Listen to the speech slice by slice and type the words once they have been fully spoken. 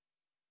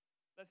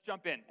Let's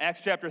jump in.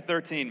 Acts chapter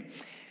 13.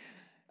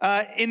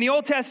 In the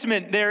Old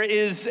Testament, there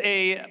is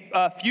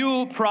a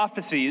few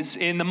prophecies,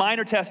 in the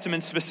Minor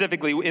Testament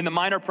specifically, in the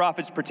Minor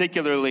Prophets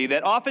particularly,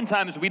 that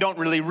oftentimes we don't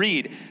really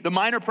read. The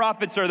Minor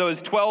Prophets are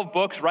those 12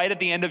 books right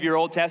at the end of your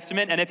Old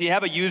Testament, and if you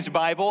have a used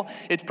Bible,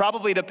 it's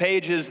probably the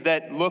pages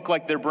that look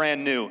like they're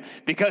brand new,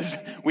 because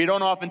we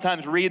don't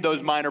oftentimes read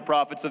those Minor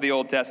Prophets of the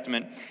Old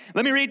Testament.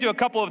 Let me read you a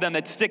couple of them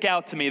that stick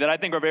out to me that I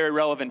think are very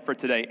relevant for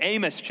today.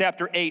 Amos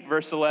chapter 8,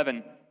 verse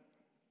 11.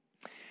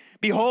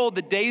 Behold,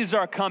 the days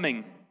are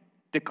coming,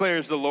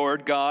 declares the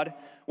Lord God,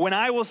 when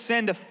I will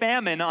send a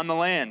famine on the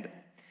land,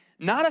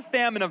 not a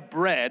famine of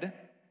bread,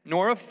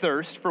 nor of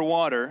thirst for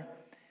water,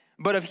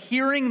 but of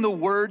hearing the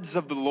words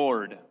of the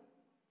Lord.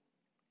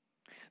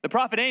 The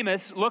prophet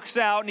Amos looks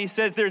out and he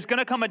says there's going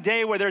to come a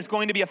day where there's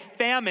going to be a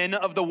famine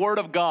of the word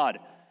of God.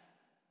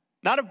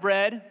 Not of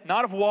bread,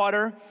 not of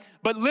water,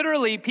 but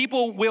literally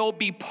people will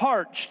be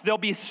parched. They'll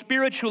be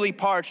spiritually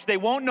parched. They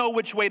won't know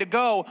which way to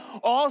go.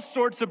 All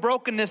sorts of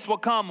brokenness will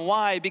come.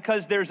 Why?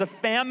 Because there's a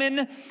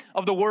famine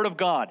of the word of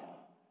God.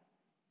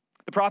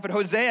 The prophet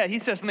Hosea, he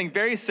says something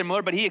very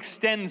similar, but he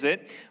extends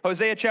it.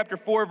 Hosea chapter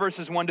 4,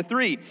 verses 1 to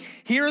 3.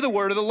 Hear the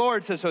word of the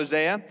Lord, says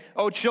Hosea,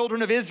 O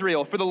children of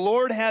Israel, for the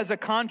Lord has a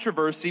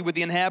controversy with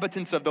the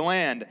inhabitants of the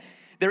land.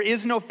 There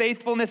is no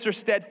faithfulness or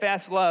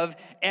steadfast love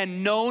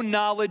and no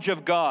knowledge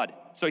of God.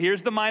 So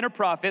here's the minor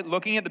prophet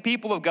looking at the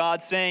people of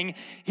God saying,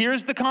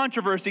 here's the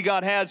controversy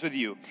God has with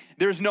you.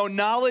 There's no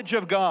knowledge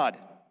of God.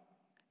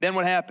 Then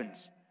what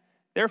happens?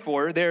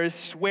 Therefore, there is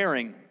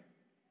swearing,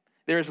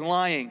 there is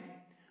lying,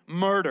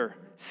 murder,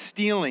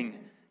 stealing,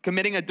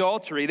 committing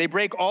adultery. They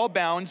break all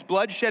bounds.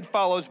 Bloodshed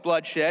follows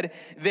bloodshed.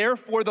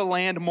 Therefore, the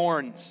land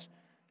mourns,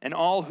 and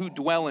all who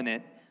dwell in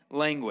it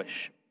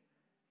languish.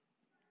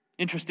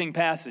 Interesting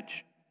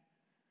passage.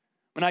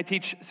 When I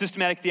teach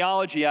systematic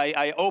theology,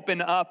 I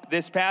open up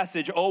this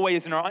passage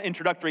always in our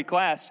introductory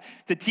class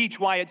to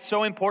teach why it's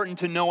so important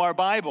to know our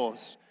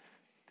Bibles.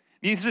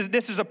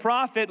 This is a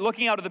prophet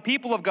looking out at the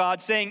people of God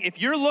saying, if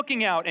you're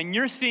looking out and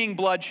you're seeing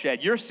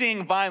bloodshed, you're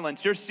seeing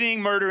violence, you're seeing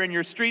murder in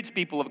your streets,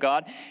 people of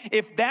God,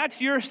 if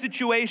that's your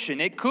situation,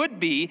 it could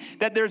be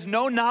that there's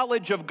no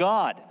knowledge of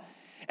God.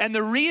 And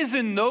the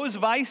reason those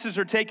vices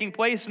are taking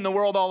place in the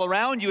world all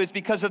around you is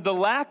because of the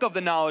lack of the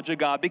knowledge of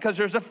God, because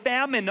there's a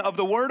famine of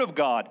the Word of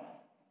God.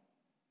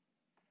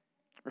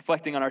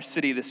 Reflecting on our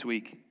city this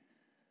week,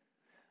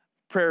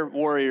 prayer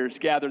warriors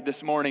gathered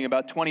this morning,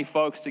 about 20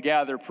 folks to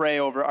gather, pray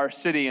over our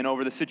city and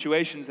over the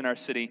situations in our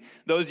city.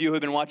 Those of you who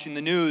have been watching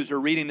the news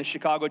or reading the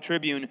Chicago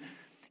Tribune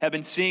have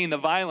been seeing the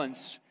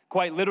violence,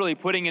 quite literally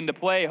putting into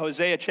play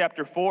Hosea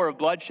chapter 4 of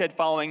bloodshed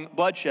following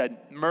bloodshed,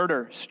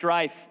 murder,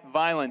 strife,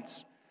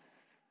 violence.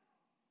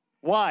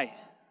 Why?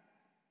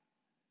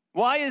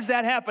 Why is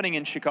that happening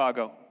in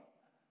Chicago?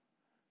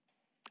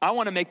 I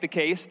want to make the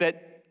case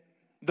that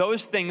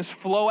those things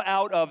flow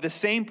out of the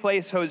same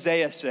place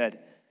Hosea said.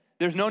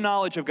 There's no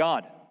knowledge of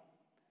God.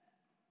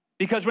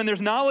 Because when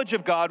there's knowledge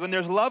of God, when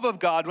there's love of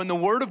God, when the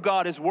Word of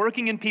God is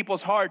working in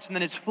people's hearts and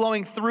then it's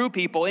flowing through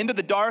people into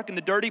the dark and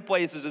the dirty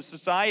places of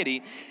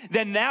society,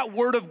 then that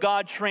Word of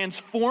God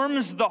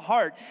transforms the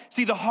heart.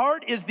 See, the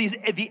heart is the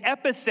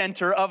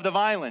epicenter of the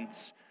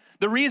violence.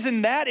 The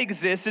reason that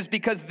exists is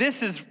because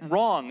this is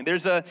wrong.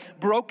 There's a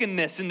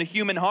brokenness in the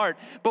human heart.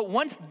 But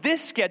once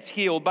this gets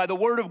healed by the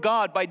Word of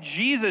God, by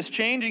Jesus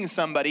changing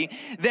somebody,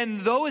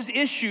 then those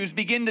issues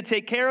begin to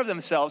take care of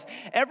themselves.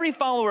 Every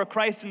follower of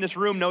Christ in this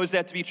room knows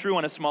that to be true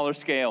on a smaller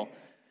scale.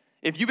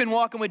 If you've been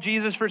walking with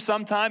Jesus for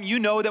some time, you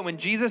know that when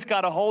Jesus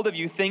got a hold of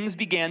you, things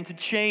began to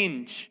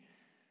change.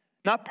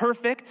 Not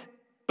perfect,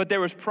 but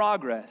there was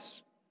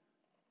progress.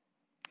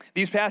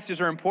 These passages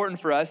are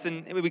important for us,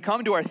 and we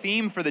come to our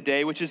theme for the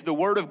day, which is the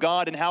Word of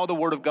God and how the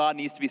Word of God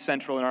needs to be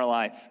central in our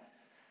life.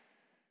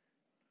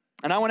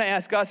 And I want to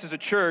ask us as a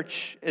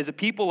church, as a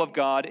people of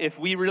God, if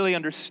we really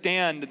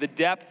understand the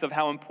depth of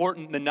how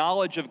important the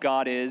knowledge of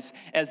God is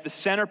as the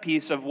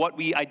centerpiece of what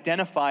we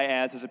identify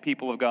as a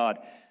people of God.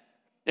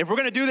 If we're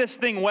going to do this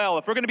thing well,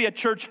 if we're going to be a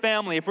church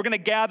family, if we're going to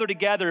gather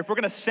together, if we're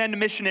going to send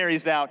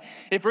missionaries out,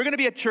 if we're going to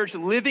be a church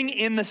living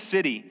in the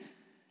city.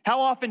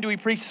 How often do we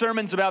preach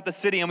sermons about the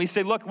city and we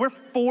say, look, we're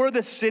for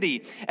the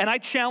city. And I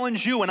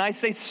challenge you and I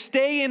say,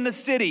 stay in the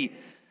city.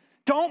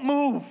 Don't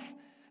move.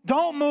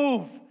 Don't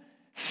move.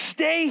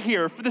 Stay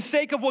here for the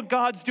sake of what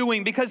God's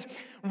doing. Because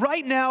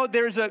right now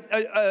there's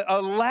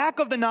a lack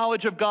of the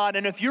knowledge of God.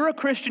 And if you're a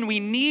Christian, we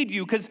need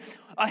you, because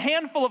a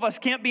handful of us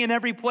can't be in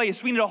every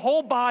place. We need a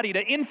whole body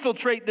to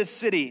infiltrate this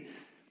city.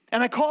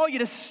 And I call you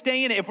to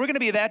stay in it. If we're going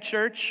to be that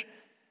church,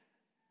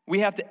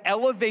 we have to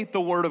elevate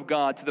the Word of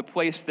God to the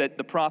place that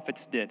the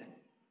prophets did.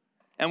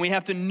 And we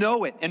have to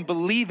know it and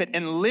believe it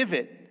and live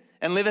it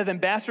and live as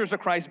ambassadors of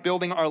Christ,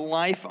 building our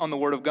life on the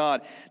Word of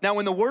God. Now,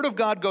 when the Word of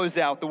God goes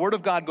out, the Word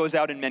of God goes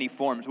out in many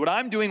forms. What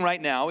I'm doing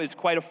right now is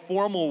quite a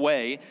formal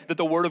way that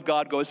the Word of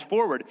God goes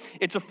forward.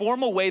 It's a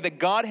formal way that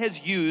God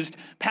has used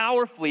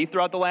powerfully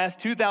throughout the last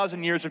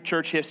 2,000 years of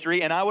church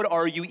history, and I would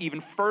argue even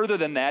further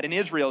than that in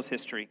Israel's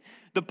history.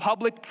 The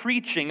public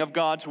preaching of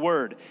God's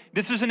Word.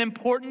 This is an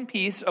important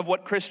piece of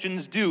what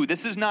Christians do.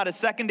 This is not a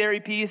secondary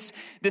piece.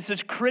 This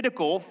is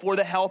critical for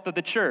the health of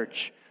the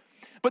church.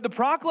 But the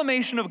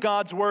proclamation of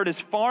God's Word is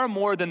far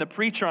more than the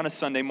preacher on a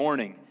Sunday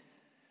morning.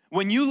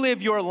 When you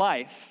live your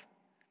life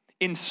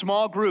in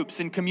small groups,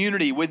 in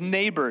community, with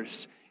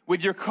neighbors,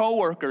 with your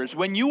coworkers,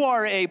 when you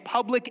are a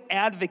public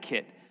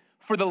advocate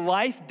for the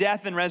life,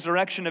 death, and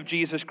resurrection of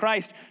Jesus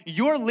Christ,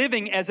 you're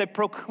living as a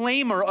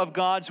proclaimer of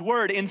God's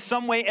Word, in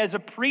some way as a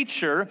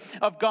preacher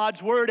of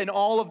God's Word in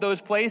all of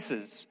those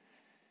places.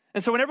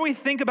 And so whenever we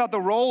think about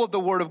the role of the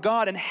Word of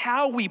God and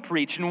how we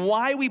preach and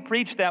why we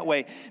preach that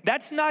way,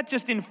 that's not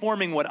just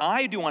informing what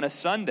I do on a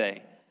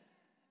Sunday.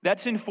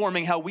 That's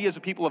informing how we as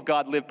a people of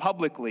God live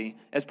publicly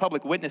as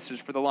public witnesses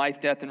for the life,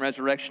 death, and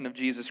resurrection of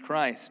Jesus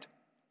Christ.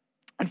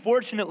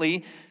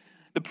 Unfortunately,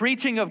 the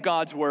preaching of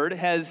God's Word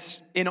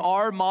has, in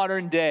our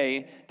modern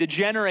day,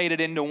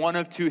 degenerated into one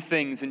of two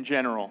things in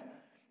general.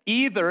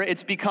 Either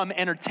it's become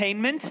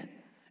entertainment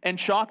and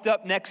chalked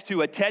up next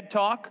to a TED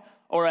Talk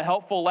or a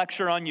helpful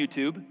lecture on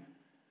YouTube,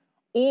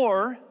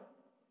 or,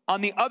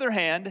 on the other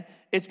hand,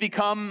 it's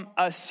become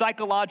a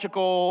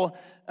psychological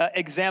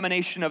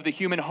examination of the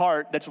human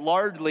heart that's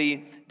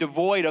largely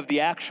devoid of the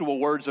actual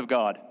words of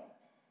God.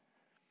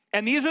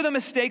 And these are the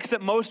mistakes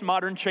that most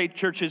modern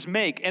churches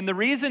make. And the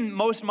reason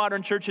most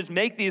modern churches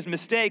make these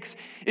mistakes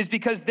is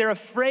because they're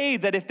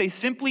afraid that if they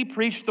simply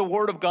preach the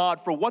Word of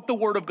God for what the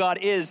Word of God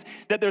is,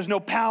 that there's no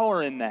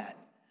power in that.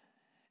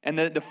 And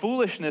the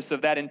foolishness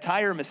of that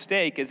entire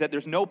mistake is that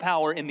there's no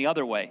power in the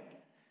other way.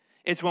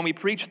 It's when we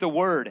preach the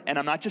Word, and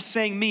I'm not just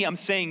saying me, I'm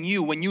saying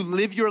you. When you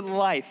live your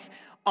life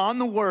on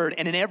the Word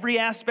and in every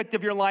aspect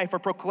of your life are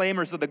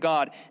proclaimers of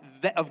God,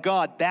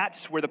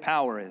 that's where the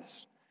power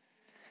is.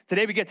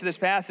 Today we get to this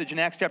passage in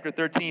Acts chapter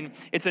 13.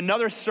 It's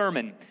another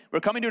sermon.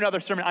 We're coming to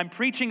another sermon. I'm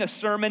preaching a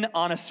sermon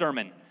on a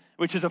sermon,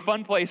 which is a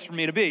fun place for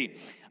me to be.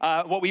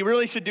 What we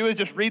really should do is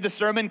just read the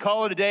sermon,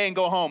 call it a day, and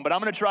go home. But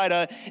I'm going to try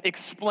to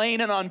explain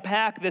and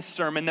unpack this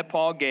sermon that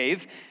Paul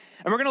gave.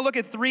 And we're going to look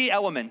at three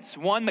elements.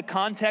 One, the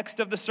context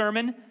of the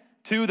sermon.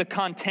 Two, the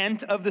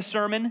content of the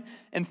sermon.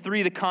 And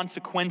three, the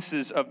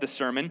consequences of the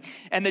sermon.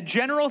 And the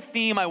general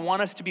theme I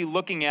want us to be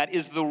looking at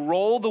is the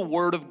role the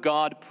Word of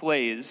God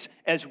plays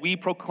as we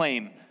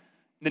proclaim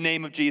the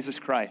name of Jesus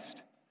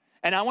Christ.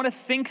 And I want to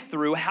think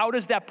through how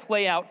does that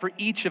play out for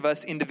each of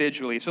us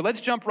individually. So let's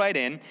jump right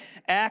in.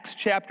 Acts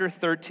chapter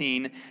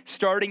 13,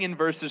 starting in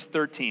verses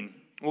 13.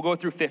 We'll go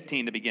through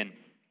 15 to begin.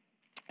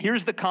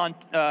 Here's the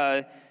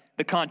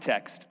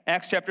context.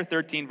 Acts chapter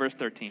 13, verse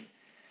 13.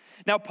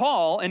 Now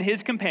Paul and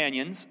his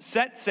companions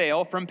set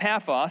sail from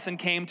Paphos and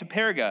came to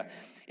Perga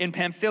in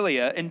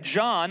Pamphylia, and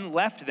John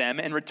left them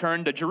and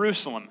returned to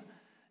Jerusalem.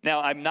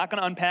 Now, I'm not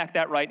going to unpack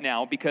that right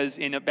now because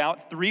in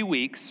about 3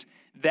 weeks,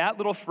 that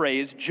little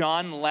phrase,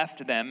 John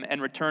left them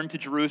and returned to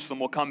Jerusalem,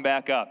 will come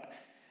back up.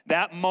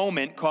 That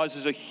moment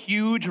causes a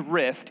huge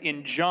rift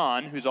in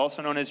John, who's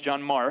also known as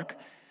John Mark,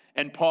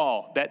 and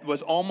Paul, that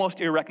was almost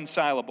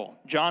irreconcilable.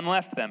 John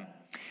left them.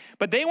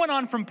 But they went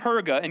on from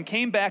Perga and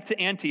came back to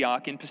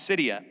Antioch in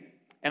Pisidia.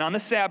 And on the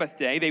Sabbath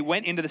day, they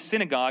went into the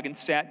synagogue and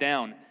sat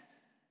down.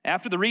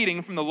 After the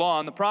reading from the law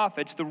and the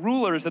prophets, the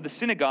rulers of the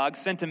synagogue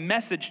sent a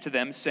message to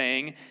them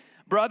saying,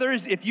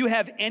 "Brothers, if you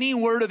have any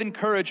word of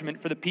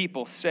encouragement for the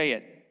people, say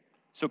it."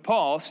 So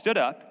Paul stood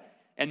up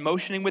and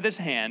motioning with his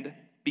hand,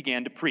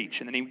 began to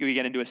preach. And then he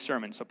began to do a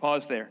sermon. So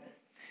pause there.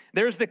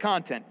 There's the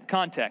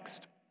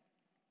context.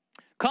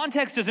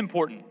 Context is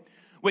important.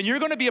 When you're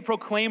going to be a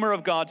proclaimer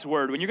of God's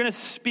word, when you're going to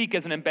speak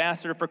as an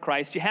ambassador for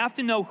Christ, you have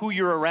to know who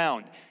you're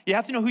around. You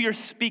have to know who you're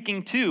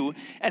speaking to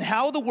and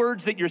how the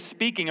words that you're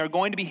speaking are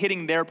going to be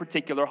hitting their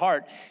particular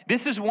heart.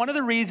 This is one of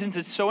the reasons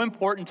it's so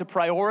important to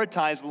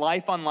prioritize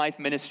life-on-life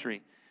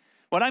ministry.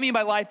 What I mean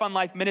by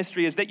life-on-life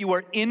ministry is that you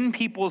are in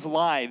people's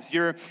lives.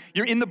 You're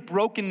in the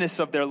brokenness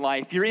of their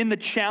life. You're in the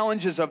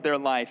challenges of their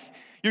life.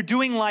 You're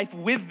doing life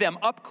with them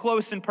up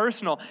close and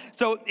personal.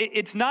 So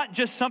it's not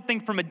just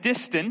something from a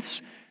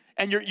distance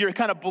and you're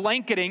kind of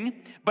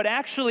blanketing, but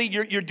actually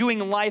you're doing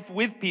life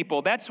with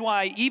people. That's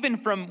why even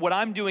from what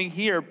I'm doing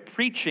here,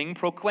 preaching,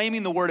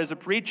 proclaiming the word as a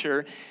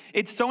preacher,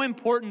 it's so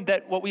important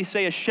that what we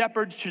say a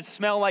shepherd should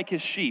smell like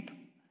his sheep,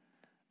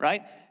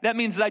 right? That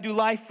means that I do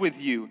life with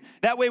you.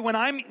 That way when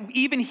I'm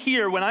even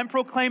here, when I'm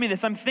proclaiming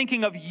this, I'm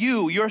thinking of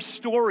you, your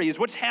stories,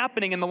 what's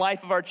happening in the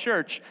life of our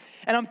church.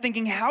 And I'm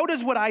thinking, how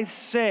does what I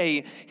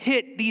say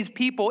hit these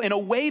people in a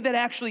way that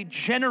actually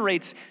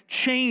generates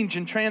change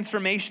and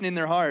transformation in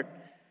their heart?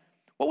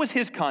 What was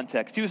his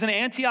context? He was in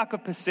Antioch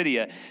of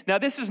Pisidia. Now,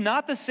 this is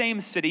not the same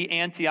city,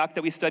 Antioch,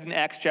 that we studied in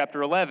Acts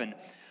chapter 11.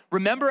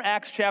 Remember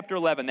Acts chapter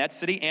 11, that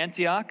city,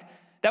 Antioch?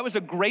 That was a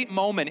great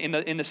moment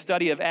in the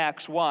study of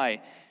Acts.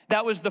 Why?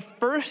 That was the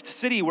first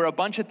city where a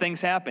bunch of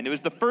things happened. It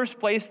was the first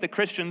place that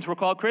Christians were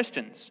called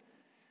Christians.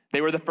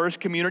 They were the first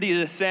community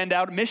to send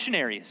out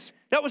missionaries.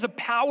 That was a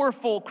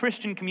powerful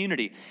Christian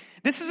community.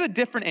 This is a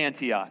different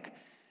Antioch.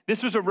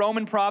 This was a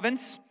Roman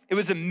province. It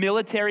was a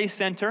military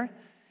center,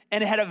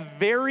 and it had a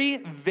very,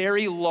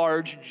 very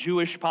large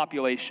Jewish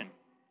population.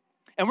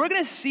 And we're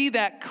going to see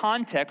that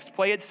context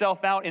play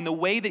itself out in the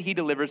way that he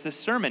delivers this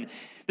sermon.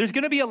 There's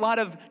going to be a lot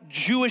of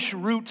Jewish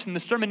roots in the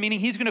sermon, meaning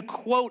he's going to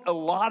quote a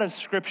lot of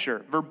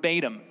scripture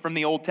verbatim from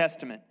the Old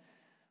Testament.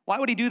 Why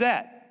would he do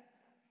that?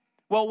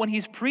 Well, when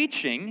he's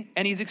preaching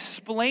and he's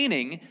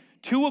explaining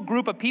to a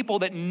group of people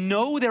that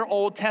know their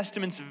Old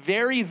Testaments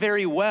very,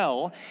 very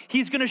well,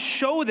 he's going to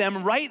show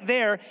them right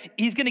there.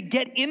 He's going to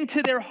get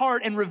into their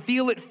heart and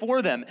reveal it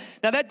for them.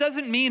 Now, that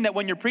doesn't mean that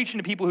when you're preaching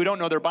to people who don't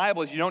know their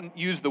Bibles, you don't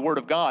use the Word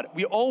of God.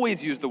 We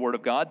always use the Word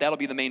of God. That'll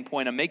be the main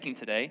point I'm making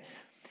today.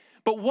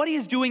 But what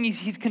he's doing is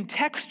he's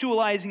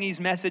contextualizing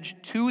his message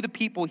to the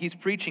people he's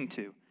preaching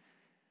to.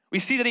 We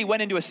see that he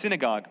went into a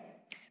synagogue.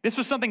 This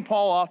was something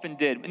Paul often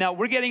did. Now,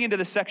 we're getting into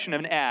the section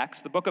of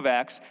Acts, the book of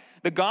Acts.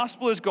 The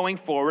gospel is going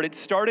forward. It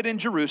started in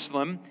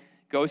Jerusalem,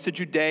 goes to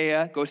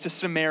Judea, goes to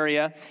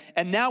Samaria,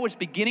 and now it's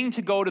beginning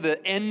to go to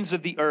the ends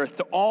of the earth,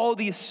 to all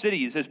these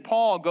cities, as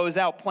Paul goes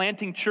out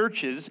planting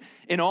churches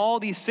in all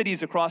these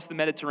cities across the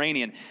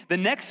Mediterranean. The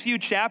next few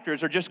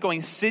chapters are just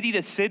going city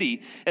to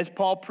city as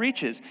Paul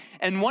preaches.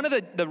 And one of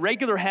the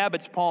regular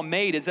habits Paul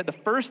made is that the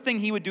first thing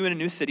he would do in a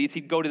new city is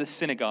he'd go to the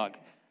synagogue.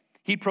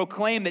 He'd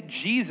proclaim that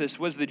Jesus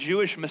was the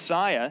Jewish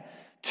Messiah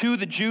to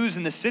the Jews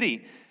in the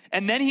city.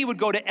 And then he would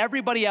go to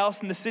everybody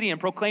else in the city and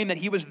proclaim that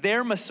he was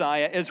their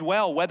Messiah as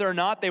well, whether or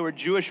not they were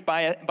Jewish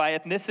by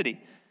ethnicity.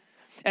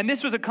 And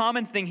this was a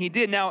common thing he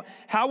did. Now,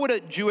 how would a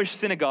Jewish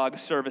synagogue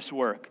service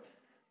work?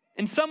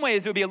 In some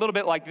ways, it would be a little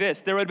bit like this.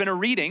 There would have been a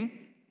reading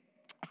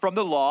from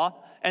the law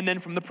and then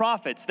from the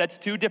prophets. That's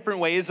two different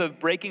ways of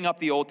breaking up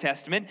the Old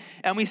Testament.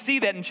 And we see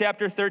that in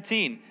chapter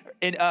 13,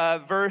 in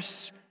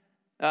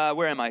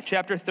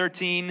chapter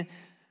 13,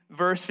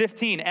 verse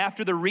 15.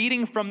 After the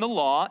reading from the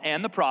law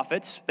and the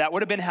prophets, that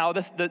would have been how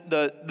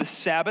the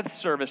Sabbath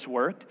service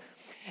worked.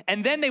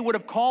 And then they would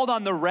have called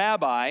on the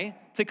rabbi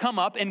to come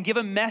up and give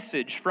a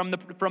message from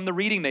the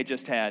reading they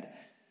just had.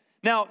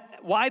 Now,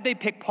 why'd they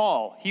pick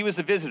Paul? He was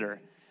a visitor.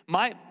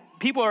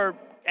 People are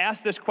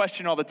asked this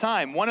question all the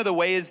time. One of the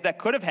ways that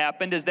could have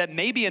happened is that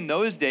maybe in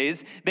those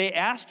days, they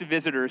asked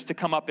visitors to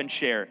come up and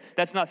share.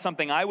 That's not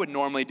something I would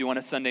normally do on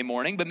a Sunday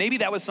morning, but maybe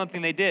that was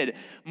something they did.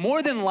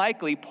 More than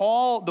likely,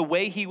 Paul, the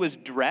way he was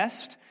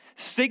dressed,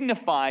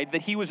 signified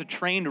that he was a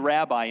trained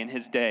rabbi in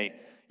his day.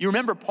 You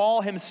remember,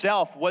 Paul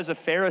himself was a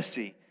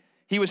Pharisee.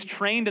 He was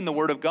trained in the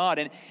Word of God,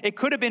 and it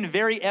could have been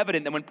very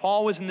evident that when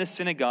Paul was in this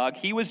synagogue,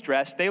 he was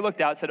dressed, they looked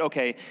out and said,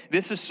 okay,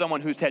 this is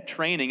someone who's had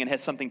training and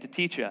has something to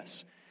teach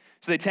us.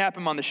 So they tap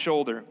him on the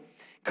shoulder.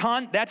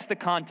 That's the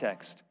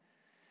context.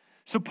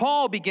 So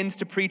Paul begins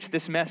to preach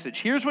this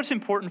message. Here's what's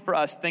important for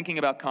us thinking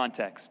about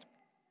context.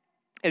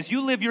 As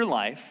you live your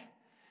life,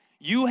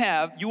 you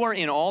are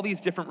in all these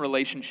different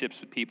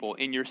relationships with people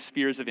in your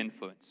spheres of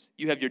influence.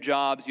 You have your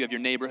jobs, you have your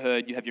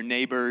neighborhood, you have your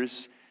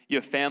neighbors, you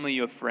have family,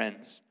 you have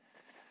friends.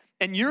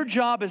 And your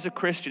job as a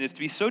Christian is to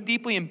be so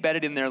deeply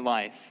embedded in their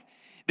life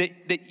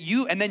that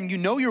you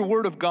know your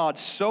Word of God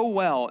so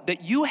well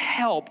that you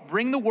help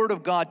bring the Word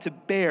of God to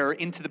bear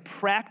into the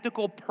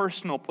practical,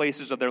 personal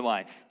places of their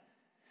life.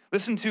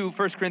 Listen to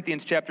 1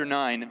 Corinthians chapter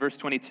 9, verse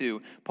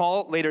 22.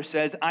 Paul later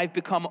says, I've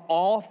become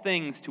all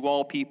things to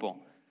all people,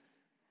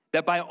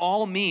 that by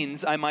all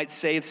means I might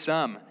save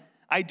some.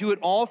 I do it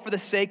all for the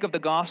sake of the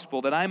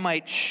gospel, that I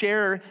might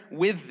share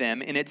with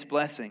them in its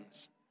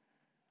blessings.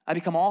 I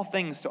become all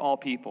things to all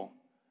people.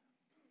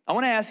 I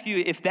want to ask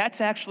you if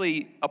that's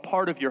actually a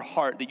part of your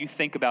heart that you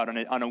think about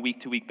on a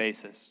week-to-week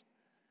basis.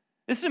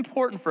 This is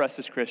important for us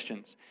as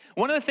Christians.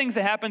 One of the things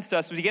that happens to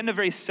us is we get in a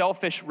very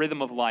selfish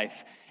rhythm of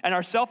life. And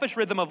our selfish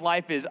rhythm of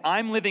life is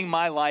I'm living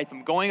my life,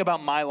 I'm going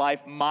about my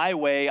life my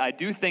way, I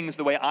do things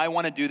the way I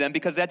want to do them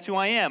because that's who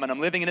I am. And I'm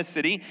living in a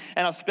city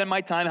and I'll spend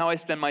my time how I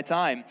spend my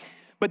time.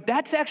 But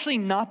that's actually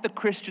not the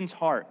Christian's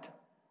heart.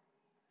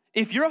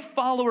 If you're a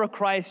follower of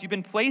Christ, you've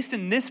been placed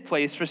in this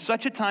place for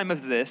such a time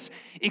as this,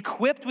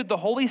 equipped with the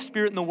Holy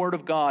Spirit and the Word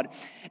of God,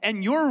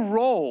 and your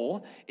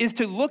role is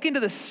to look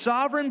into the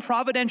sovereign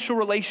providential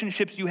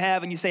relationships you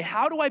have, and you say,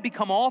 how do I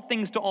become all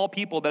things to all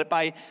people that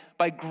by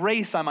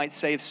grace I might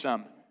save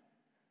some?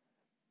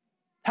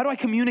 How do I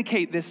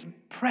communicate this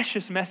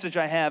precious message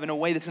I have in a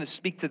way that's going to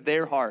speak to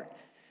their heart?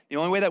 The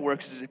only way that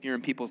works is if you're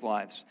in people's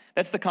lives.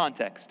 That's the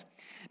context.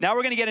 Now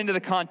we're going to get into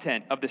the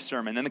content of this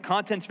sermon, and the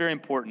content's very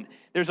important.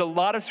 There's a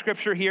lot of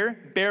scripture here.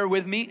 Bear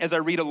with me as I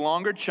read a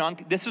longer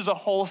chunk. This is a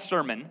whole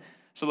sermon,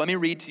 so let me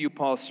read to you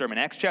Paul's sermon.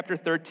 Acts chapter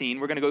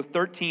 13, we're going to go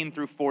 13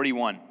 through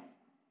 41.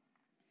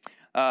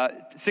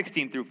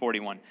 16 through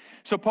 41.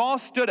 So Paul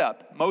stood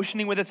up,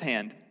 motioning with his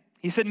hand.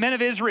 He said, Men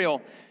of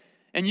Israel,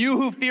 and you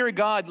who fear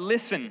God,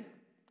 listen.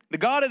 The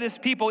God of this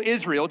people,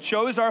 Israel,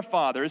 chose our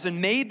fathers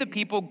and made the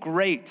people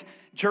great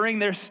during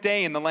their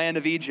stay in the land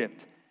of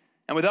Egypt.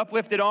 And with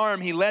uplifted arm,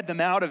 he led them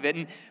out of it.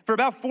 And for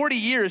about 40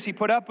 years, he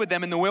put up with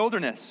them in the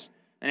wilderness.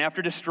 And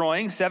after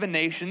destroying 7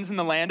 nations in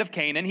the land of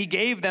Canaan, he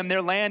gave them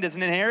their land as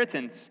an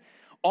inheritance.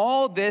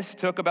 All this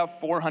took about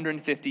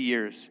 450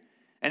 years.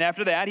 And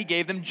after that, he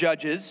gave them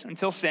judges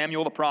until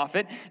Samuel the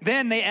prophet.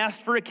 Then they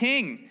asked for a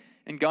king.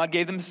 And God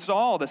gave them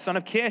Saul, the son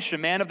of Kish, a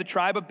man of the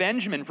tribe of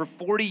Benjamin, for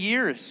 40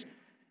 years.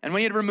 And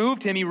when he had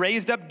removed him, he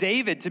raised up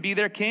David to be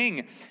their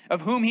king,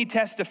 of whom he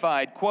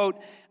testified, quote,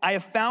 I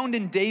have found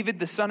in David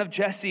the son of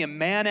Jesse a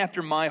man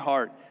after my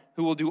heart,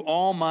 who will do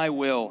all my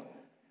will.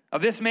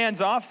 Of this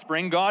man's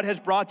offspring, God has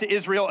brought to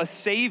Israel a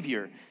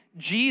Savior,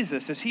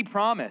 Jesus, as he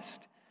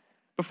promised.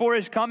 Before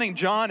his coming,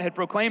 John had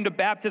proclaimed a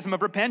baptism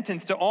of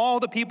repentance to all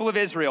the people of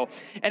Israel.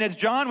 And as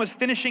John was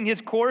finishing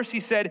his course,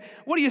 he said,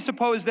 what do you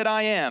suppose that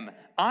I am?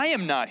 I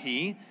am not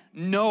he.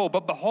 No,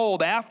 but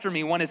behold, after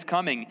me one is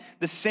coming,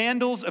 the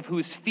sandals of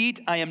whose feet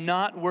I am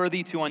not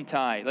worthy to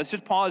untie. Let's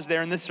just pause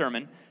there in this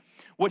sermon.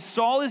 What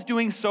Saul is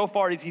doing so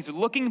far is he's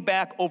looking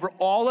back over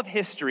all of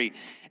history,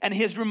 and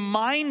he's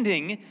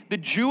reminding the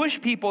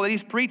Jewish people that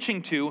he's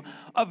preaching to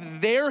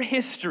of their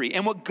history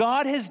and what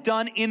God has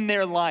done in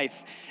their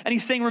life. And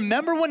he's saying,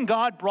 remember when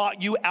God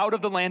brought you out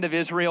of the land of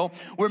Israel?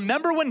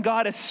 Remember when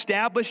God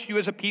established you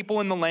as a people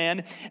in the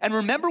land? And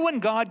remember when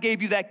God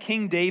gave you that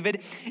King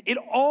David? It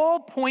all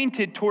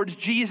pointed towards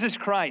Jesus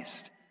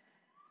Christ.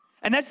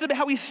 And that's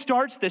how he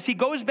starts this. He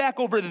goes back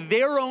over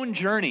their own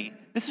journey.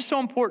 This is so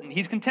important.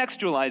 He's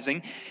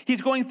contextualizing.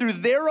 He's going through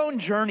their own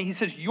journey. He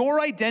says,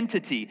 your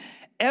identity,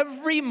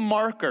 every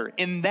marker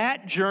in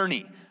that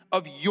journey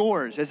of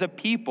yours as a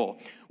people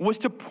was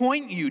to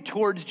point you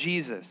towards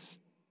Jesus.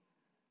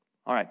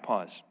 All right,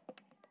 pause.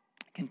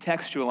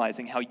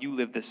 Contextualizing how you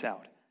live this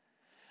out.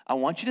 I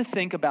want you to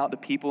think about the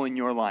people in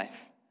your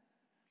life.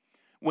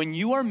 When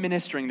you are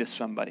ministering to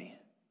somebody,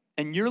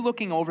 and you're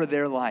looking over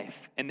their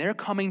life, and they're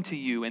coming to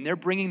you, and they're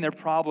bringing their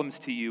problems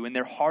to you, and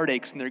their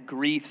heartaches, and their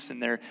griefs,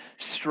 and their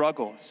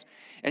struggles,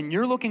 and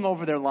you're looking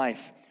over their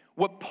life,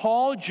 what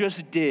Paul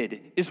just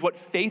did is what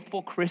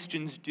faithful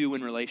Christians do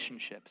in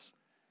relationships.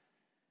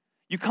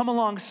 You come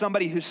along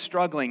somebody who's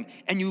struggling,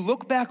 and you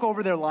look back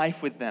over their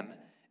life with them,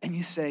 and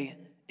you say,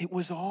 it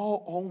was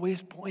all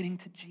always pointing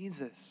to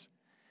Jesus.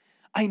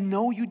 I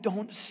know you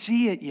don't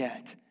see it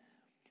yet,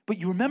 but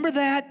you remember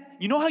that?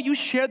 You know how you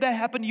shared that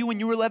happened to you when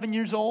you were 11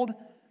 years old?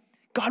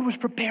 God was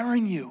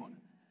preparing you.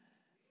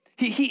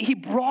 He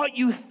brought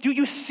you. Do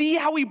you see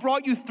how he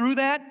brought you through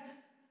that?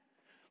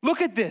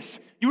 Look at this.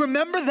 You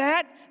remember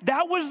that?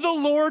 That was the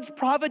Lord's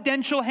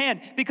providential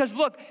hand. Because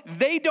look,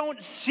 they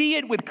don't see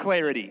it with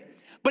clarity.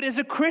 But as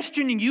a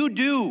Christian, you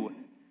do.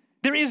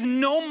 There is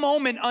no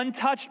moment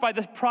untouched by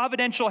the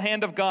providential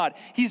hand of God.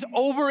 He's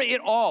over it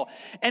all.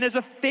 And as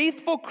a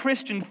faithful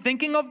Christian,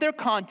 thinking of their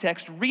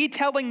context,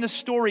 retelling the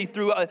story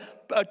through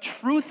a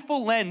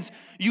truthful lens,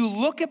 you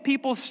look at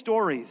people's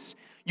stories.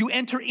 You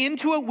enter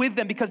into it with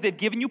them because they've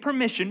given you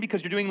permission,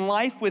 because you're doing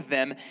life with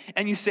them,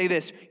 and you say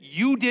this,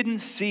 you didn't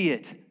see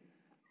it.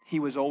 He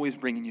was always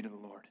bringing you to the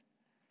Lord.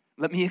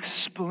 Let me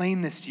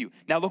explain this to you.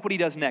 Now look what he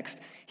does next.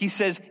 He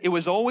says, it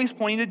was always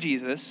pointing to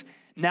Jesus.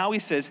 Now he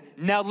says,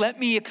 now let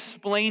me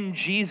explain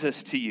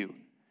Jesus to you.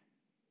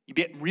 You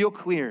get real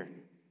clear.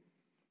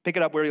 Pick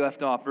it up where he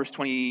left off, verse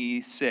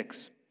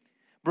 26.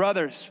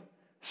 Brothers,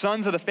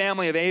 sons of the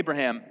family of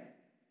Abraham,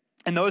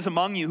 and those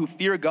among you who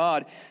fear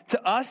God,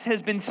 to us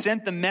has been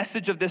sent the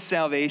message of this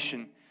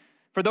salvation.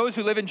 For those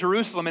who live in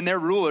Jerusalem and their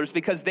rulers,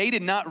 because they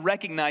did not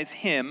recognize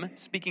him,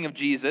 speaking of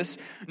Jesus,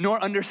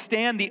 nor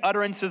understand the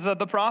utterances of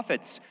the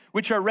prophets,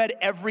 which are read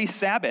every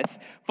Sabbath,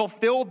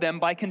 fulfilled them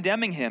by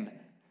condemning him.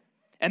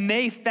 And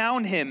they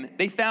found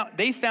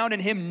in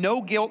him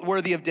no guilt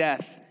worthy of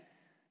death.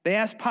 They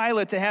asked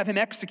Pilate to have him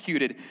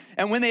executed.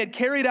 And when they had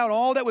carried out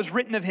all that was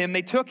written of him,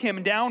 they took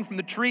him down from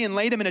the tree and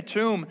laid him in a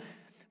tomb.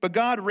 But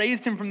God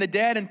raised him from the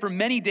dead, and for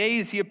many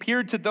days he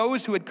appeared to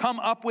those who had come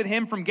up with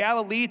him from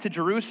Galilee to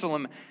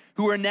Jerusalem,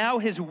 who are now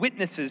his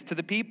witnesses to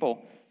the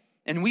people.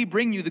 And we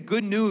bring you the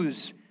good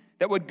news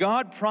that what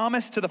God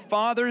promised to the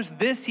fathers,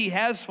 this he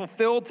has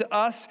fulfilled to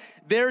us,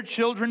 their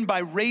children, by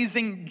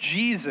raising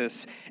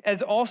Jesus.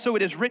 As also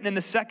it is written in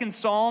the second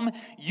Psalm,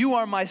 you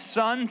are my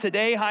son,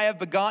 today I have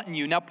begotten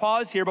you. Now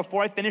pause here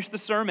before I finish the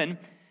sermon.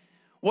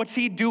 What's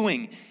he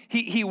doing?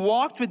 He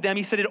walked with them.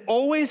 He said it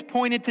always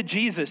pointed to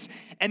Jesus.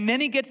 And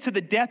then he gets to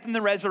the death and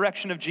the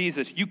resurrection of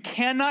Jesus. You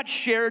cannot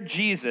share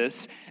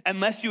Jesus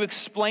unless you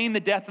explain the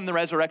death and the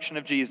resurrection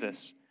of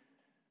Jesus.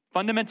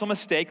 Fundamental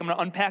mistake. I'm going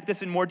to unpack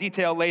this in more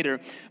detail later.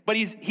 But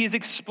he's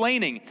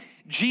explaining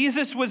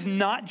Jesus was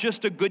not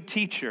just a good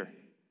teacher.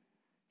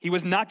 He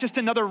was not just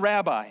another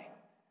rabbi.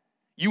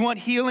 You want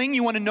healing?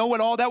 You want to know what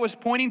all that was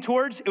pointing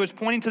towards? It was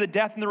pointing to the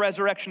death and the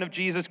resurrection of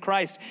Jesus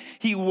Christ.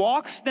 He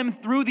walks them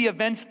through the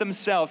events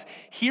themselves.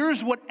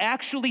 Here's what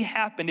actually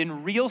happened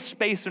in real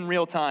space and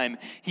real time.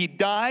 He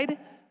died.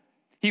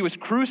 He was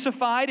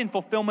crucified in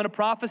fulfillment of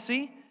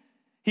prophecy.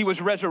 He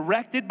was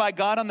resurrected by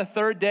God on the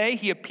third day.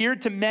 He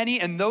appeared to many,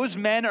 and those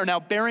men are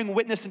now bearing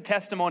witness and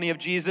testimony of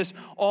Jesus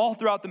all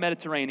throughout the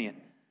Mediterranean.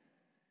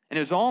 And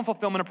it was all in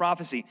fulfillment of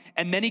prophecy.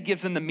 And then he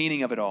gives them the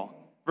meaning of it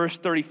all. Verse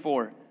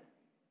 34.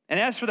 And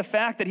as for the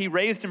fact that he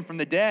raised him from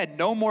the dead,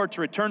 no more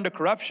to return to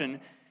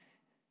corruption,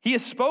 he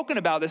has spoken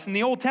about this in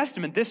the Old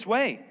Testament this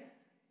way.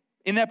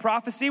 In that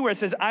prophecy where it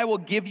says, I will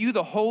give you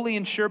the holy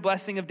and sure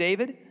blessing of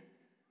David.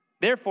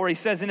 Therefore, he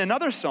says in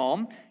another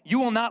psalm, you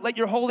will not let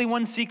your Holy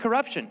One see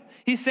corruption.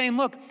 He's saying,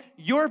 look,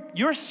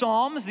 your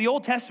psalms, the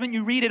Old Testament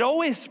you read, it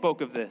always spoke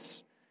of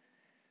this.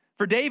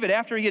 For David,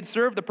 after he had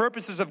served the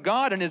purposes of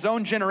God in his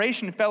own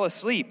generation, fell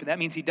asleep, that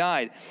means he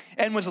died,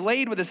 and was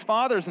laid with his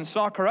fathers and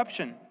saw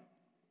corruption.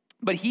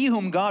 But he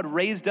whom God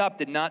raised up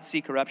did not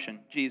see corruption,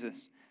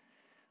 Jesus.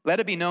 Let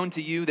it be known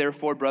to you,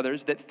 therefore,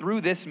 brothers, that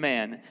through this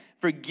man,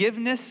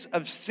 forgiveness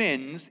of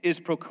sins is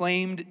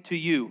proclaimed to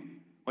you.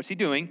 What's he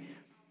doing?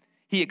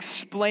 He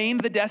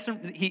explained the death.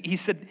 He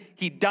said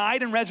he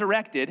died and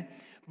resurrected,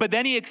 but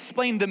then he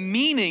explained the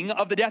meaning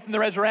of the death and the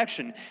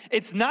resurrection.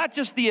 It's not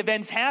just the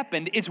events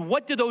happened, it's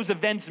what do those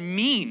events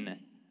mean?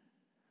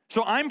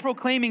 So I'm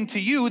proclaiming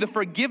to you the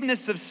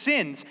forgiveness of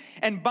sins,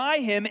 and by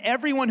him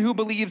everyone who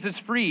believes is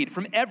freed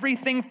from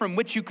everything from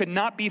which you could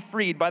not be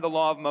freed by the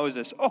law of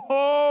Moses.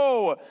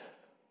 Oh,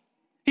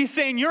 he's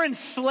saying you're in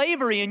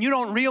slavery and you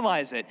don't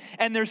realize it,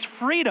 and there's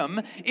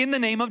freedom in the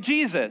name of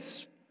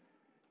Jesus.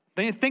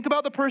 Think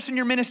about the person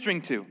you're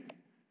ministering to.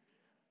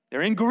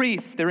 They're in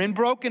grief, they're in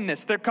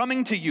brokenness, they're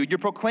coming to you. You're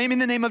proclaiming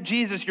the name of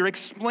Jesus, you're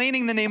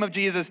explaining the name of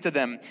Jesus to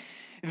them.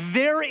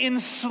 They're in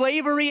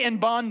slavery and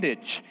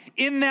bondage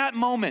in that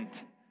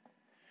moment.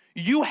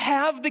 You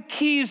have the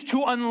keys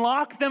to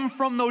unlock them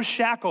from those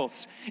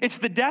shackles. It's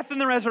the death and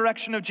the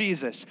resurrection of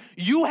Jesus.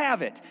 You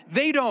have it.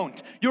 They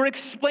don't. You're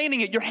explaining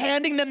it. You're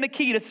handing them the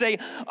key to say,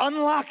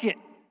 unlock it.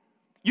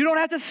 You don't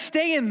have to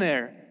stay in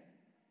there.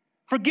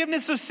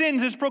 Forgiveness of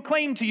sins is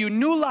proclaimed to you.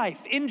 New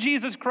life in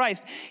Jesus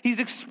Christ. He's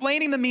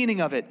explaining the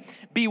meaning of it.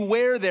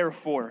 Beware,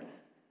 therefore.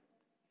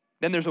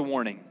 Then there's a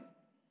warning.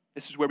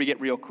 This is where we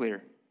get real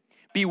clear.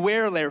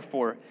 Beware,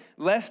 therefore,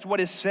 lest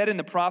what is said in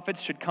the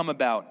prophets should come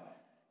about.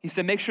 He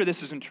said, make sure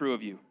this isn't true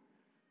of you.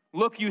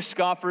 Look, you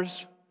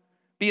scoffers,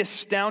 be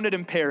astounded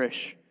and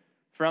perish,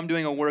 for I'm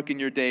doing a work in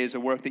your days, a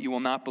work that you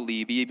will not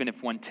believe, even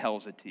if one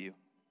tells it to you.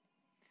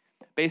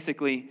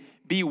 Basically,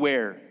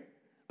 beware,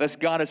 lest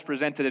God has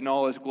presented in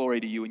all his glory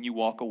to you and you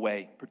walk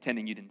away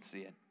pretending you didn't see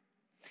it.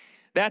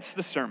 That's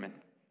the sermon.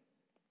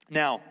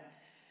 Now,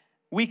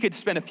 we could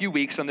spend a few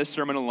weeks on this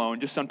sermon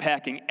alone, just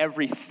unpacking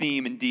every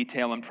theme and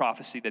detail and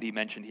prophecy that he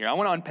mentioned here. I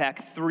want to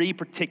unpack three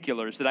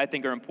particulars that I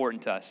think are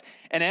important to us.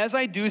 And as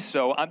I do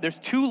so, there's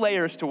two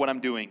layers to what I'm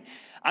doing.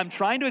 I'm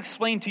trying to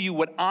explain to you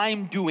what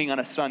I'm doing on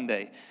a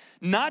Sunday.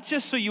 Not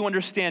just so you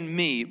understand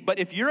me, but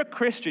if you're a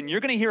Christian,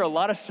 you're going to hear a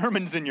lot of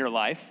sermons in your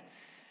life.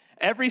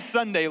 Every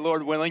Sunday,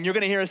 Lord willing, you're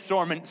going to hear a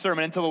sermon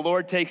until the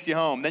Lord takes you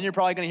home. Then you're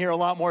probably going to hear a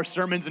lot more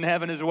sermons in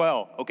heaven as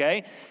well,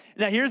 okay?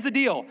 Now, here's the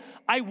deal.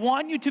 I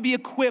want you to be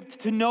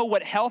equipped to know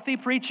what healthy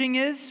preaching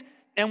is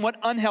and what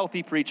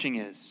unhealthy preaching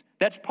is.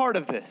 That's part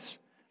of this.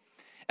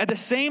 At the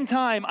same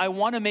time, I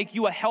want to make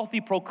you a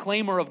healthy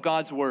proclaimer of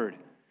God's word.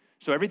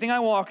 So everything I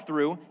walk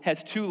through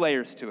has two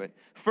layers to it.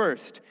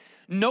 First,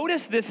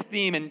 notice this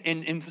theme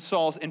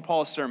in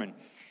Paul's sermon.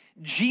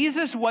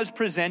 Jesus was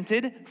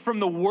presented from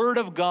the Word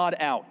of God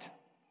out.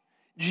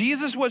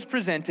 Jesus was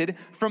presented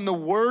from the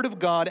Word of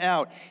God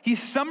out. He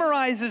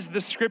summarizes the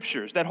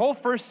Scriptures. That whole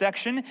first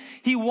section,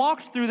 he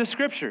walked through the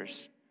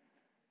Scriptures.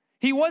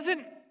 He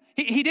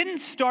didn't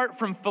start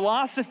from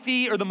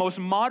philosophy or the most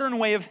modern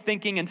way of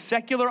thinking and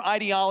secular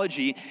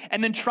ideology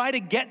and then try to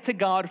get to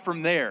God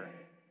from there.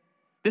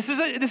 This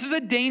is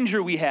a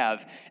danger we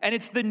have, and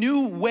it's the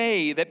new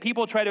way that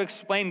people try to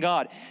explain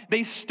God.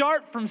 They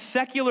start from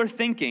secular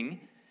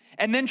thinking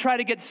and then try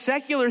to get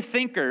secular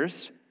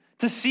thinkers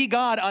to see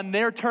God on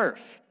their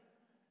turf.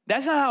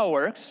 That's not how it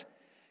works.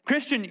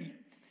 Christian,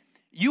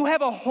 you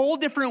have a whole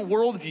different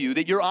worldview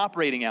that you're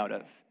operating out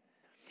of.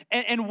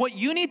 And what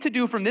you need to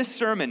do from this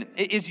sermon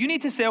is you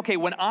need to say, okay,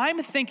 when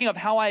I'm thinking of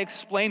how I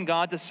explain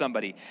God to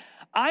somebody,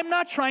 I'm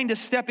not trying to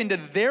step into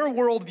their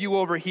worldview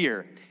over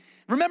here.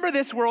 Remember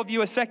this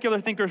worldview, a secular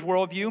thinker's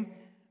worldview,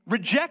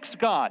 rejects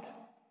God.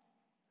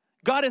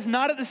 God is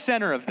not at the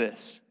center of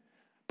this.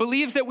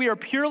 Believes that we are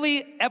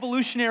purely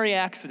evolutionary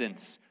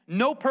accidents.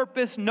 No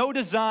purpose, no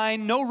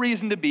design, no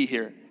reason to be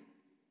here.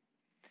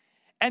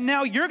 And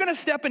now you're going to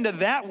step into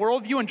that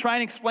worldview and try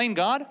and explain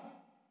God?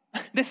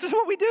 This is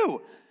what we do,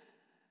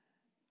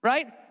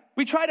 right?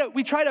 We try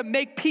to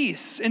make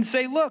peace and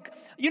say, look,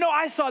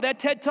 I saw that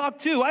TED Talk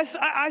too.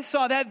 I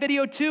saw that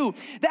video too.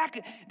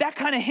 That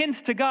kind of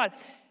hints to God.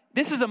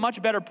 This is a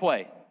much better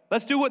play.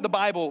 Let's do what the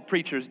Bible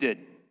preachers did.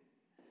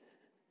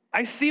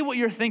 I see what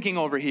you're thinking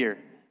over here.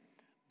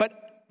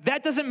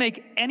 That doesn't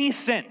make any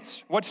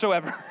sense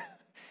whatsoever.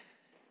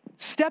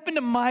 Step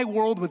into my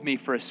world with me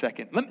for a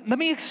second. Let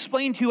me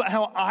explain to you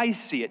how I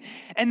see it.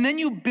 And then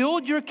you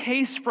build your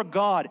case for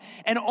God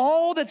and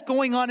all that's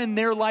going on in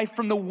their life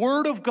from the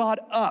Word of God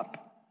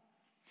up.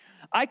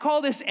 I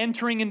call this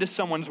entering into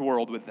someone's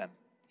world with them.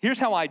 Here's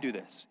how I do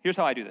this.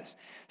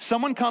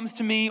 Someone comes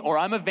to me, or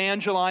I'm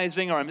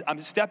evangelizing, or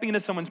I'm stepping into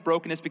someone's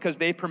brokenness because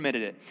they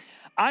permitted it.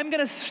 I'm going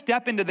to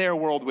step into their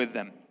world with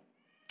them.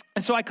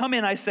 And so I come in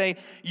and I say,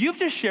 you've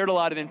just shared a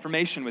lot of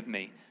information with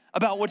me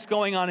about what's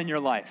going on in your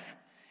life.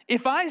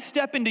 If I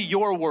step into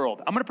your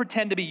world, I'm going to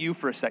pretend to be you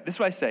for a sec. This is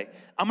what I say.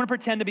 I'm going to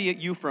pretend to be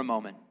you for a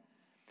moment.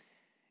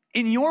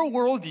 In your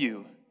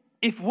worldview,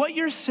 if what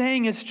you're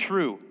saying is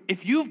true,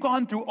 if you've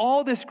gone through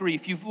all this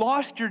grief, you've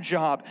lost your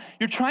job,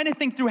 you're trying to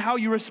think through how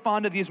you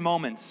respond to these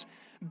moments,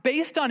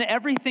 based on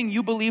everything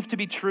you believe to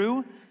be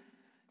true,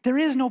 there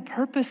is no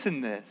purpose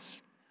in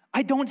this.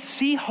 I don't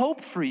see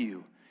hope for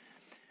you.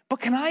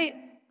 But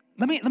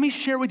let me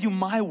share with you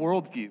my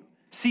worldview.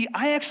 See,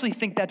 I actually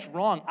think that's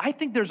wrong. I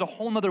think there's a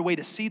whole nother way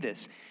to see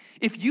this.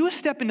 If you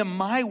step into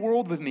my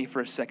world with me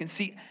for a second,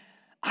 see,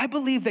 I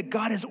believe that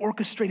God has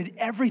orchestrated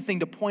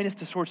everything to point us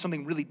towards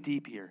something really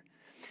deep here.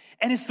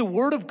 And it's the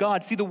Word of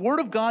God. See, the Word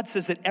of God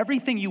says that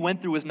everything you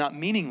went through is not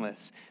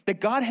meaningless, that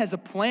God has a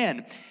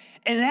plan.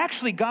 And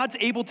actually, God's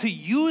able to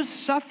use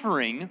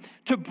suffering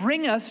to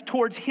bring us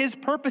towards His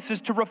purposes,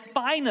 to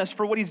refine us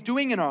for what He's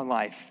doing in our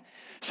life.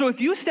 So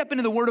if you step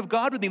into the Word of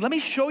God with me, let me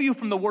show you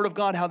from the Word of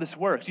God how this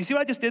works. You see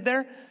what I just did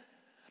there?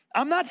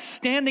 I'm not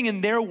standing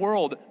in their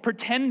world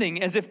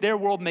pretending as if their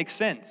world makes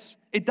sense.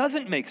 It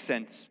doesn't make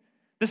sense.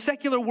 The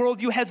secular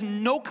worldview has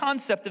no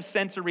concept of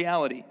sense or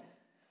reality.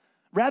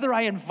 Rather,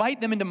 I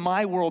invite them into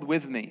my world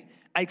with me.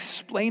 I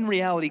explain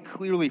reality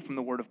clearly from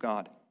the Word of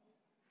God.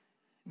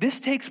 This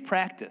takes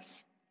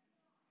practice.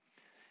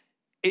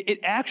 It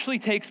actually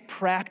takes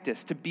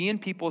practice to be in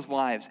people's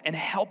lives and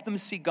help them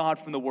see God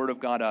from the Word of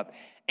God up.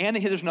 And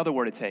here's another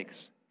word it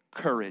takes: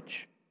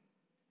 courage.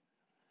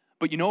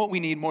 But you know what we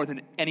need more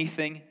than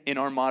anything in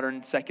our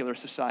modern secular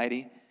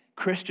society?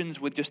 Christians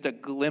with just a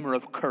glimmer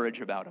of courage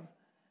about them.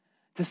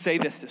 To say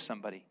this to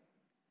somebody: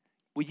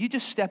 will you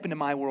just step into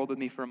my world with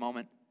me for a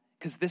moment?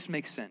 Because this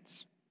makes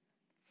sense.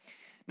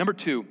 Number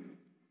 2,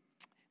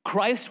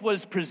 Christ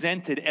was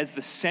presented as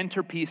the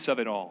centerpiece of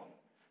it all.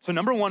 So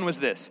number 1 was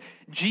this: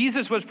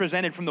 Jesus was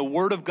presented from the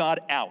Word of God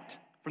out.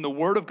 From the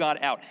Word of God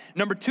out.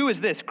 Number 2 is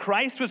this: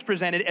 Christ was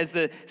presented as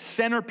the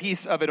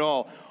centerpiece of it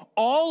all.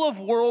 All of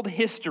world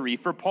history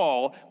for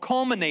Paul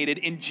culminated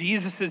in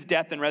Jesus'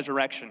 death and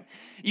resurrection.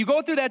 You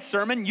go through that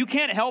sermon, you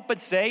can't help but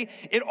say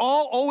it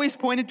all always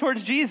pointed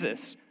towards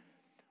Jesus.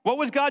 What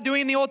was God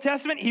doing in the Old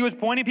Testament? He was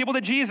pointing people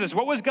to Jesus.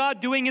 What was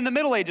God doing in the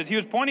Middle Ages? He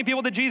was pointing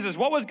people to Jesus.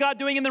 What was God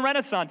doing in the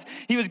Renaissance?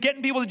 He was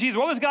getting people to Jesus.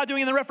 What was God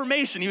doing in the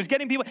Reformation? He was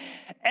getting people.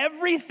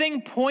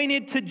 Everything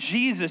pointed to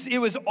Jesus. It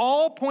was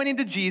all pointing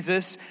to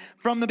Jesus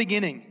from the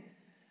beginning.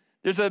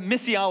 There's a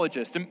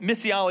missiologist.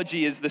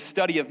 Missiology is the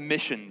study of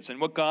missions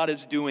and what God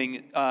is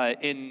doing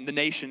in the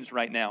nations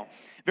right now.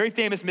 Very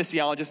famous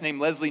missiologist named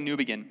Leslie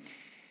Newbigin.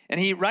 And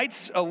he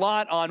writes a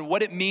lot on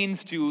what it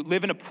means to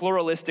live in a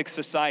pluralistic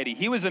society.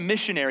 He was a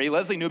missionary.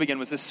 Leslie Newbigin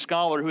was a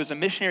scholar who was a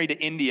missionary to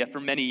India for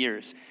many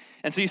years.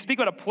 And so you speak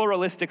about a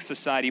pluralistic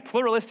society.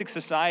 Pluralistic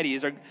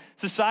societies are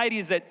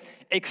societies that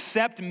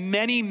accept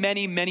many,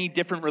 many, many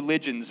different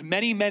religions,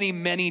 many, many,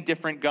 many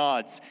different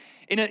gods.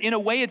 In a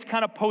way, it's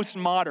kind of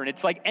postmodern.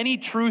 It's like any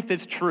truth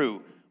is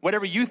true.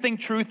 Whatever you think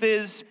truth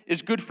is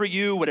good for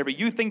you. Whatever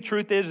you think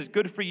truth is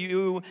good for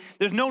you.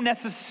 There's no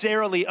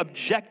necessarily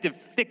objective,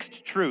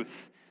 fixed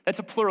truth. That's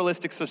a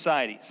pluralistic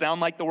society. Sound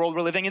like the world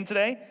we're living in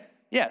today?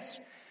 Yes.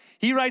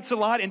 He writes a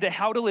lot into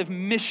how to live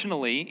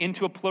missionally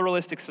into a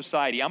pluralistic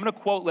society. I'm going to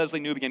quote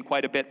Leslie Newbigin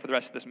quite a bit for the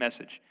rest of this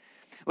message.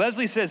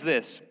 Leslie says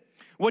this: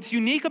 what's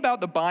unique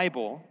about the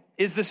Bible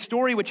is the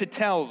story which it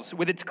tells,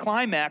 with its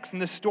climax in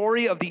the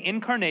story of the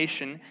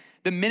incarnation,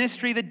 the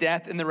ministry, the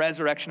death, and the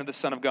resurrection of the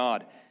Son of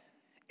God.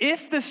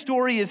 If the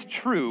story is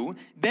true,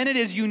 then it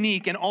is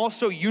unique and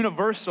also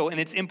universal in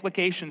its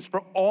implications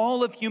for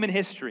all of human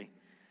history.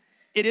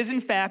 It is,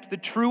 in fact, the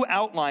true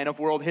outline of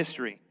world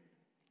history.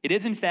 It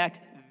is, in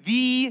fact,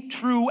 the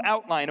true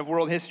outline of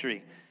world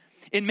history.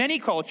 In many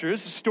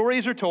cultures,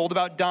 stories are told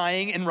about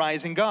dying and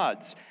rising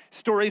gods,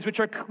 stories which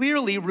are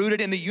clearly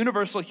rooted in the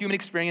universal human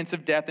experience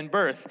of death and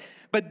birth.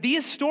 But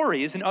these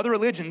stories in other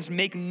religions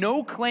make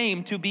no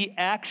claim to be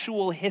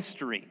actual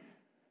history.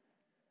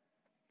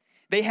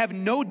 They have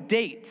no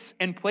dates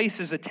and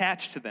places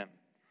attached to them.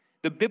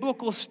 The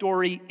biblical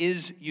story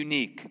is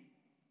unique.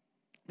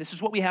 This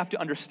is what we have to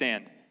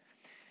understand.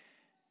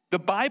 The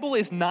Bible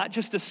is not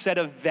just a set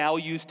of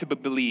values to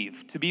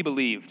be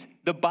believed.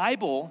 The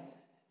Bible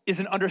is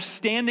an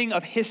understanding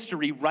of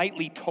history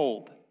rightly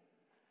told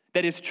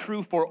that is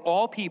true for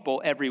all people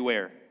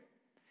everywhere.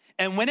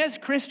 And when as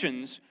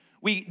Christians,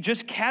 we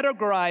just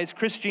categorize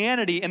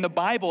Christianity and the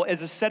Bible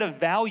as a set of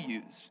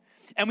values,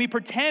 and we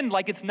pretend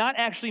like it's not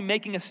actually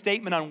making a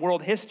statement on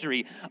world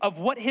history of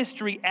what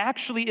history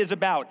actually is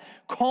about,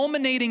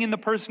 culminating in the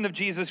person of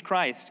Jesus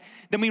Christ,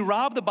 then we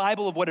rob the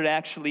Bible of what it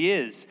actually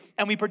is,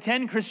 and we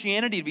pretend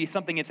Christianity to be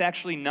something it's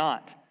actually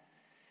not.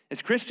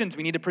 As Christians,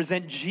 we need to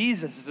present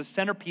Jesus as the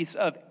centerpiece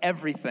of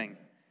everything.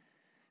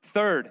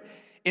 Third,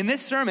 in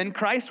this sermon,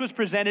 Christ was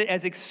presented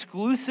as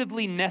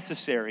exclusively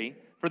necessary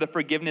for the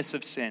forgiveness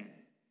of sin.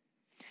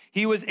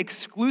 He was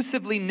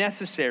exclusively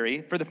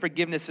necessary for the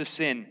forgiveness of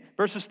sin.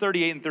 Verses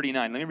 38 and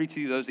 39. Let me read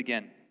to you those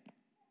again.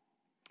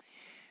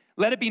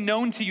 Let it be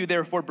known to you,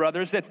 therefore,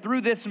 brothers, that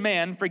through this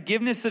man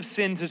forgiveness of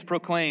sins is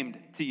proclaimed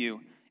to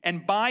you.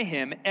 And by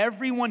him,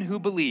 everyone who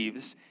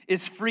believes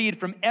is freed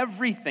from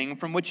everything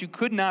from which you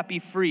could not be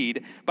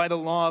freed by the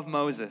law of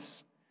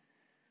Moses.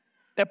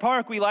 At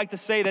Park, we like to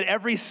say that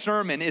every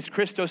sermon is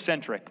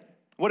Christocentric.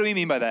 What do we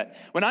mean by that?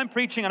 When I'm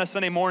preaching on a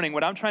Sunday morning,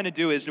 what I'm trying to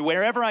do is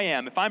wherever I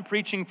am, if I'm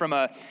preaching from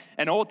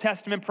an Old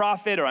Testament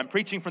prophet, or I'm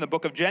preaching from the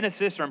book of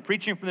Genesis, or I'm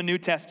preaching from the New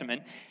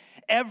Testament,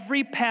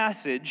 every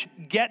passage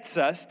gets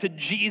us to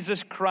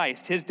Jesus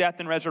Christ, his death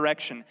and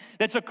resurrection.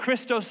 That's a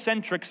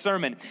Christocentric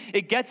sermon.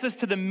 It gets us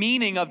to the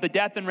meaning of the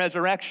death and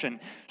resurrection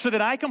so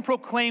that I can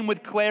proclaim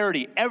with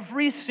clarity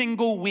every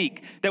single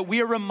week that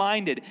we are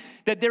reminded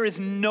that there is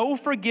no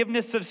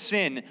forgiveness of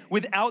sin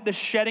without the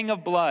shedding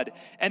of blood,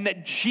 and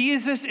that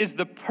Jesus is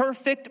the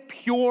perfect,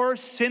 pure,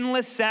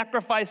 sinless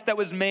sacrifice that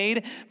was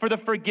made for the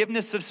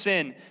forgiveness of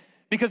sin.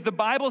 Because the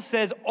Bible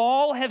says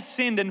all have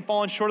sinned and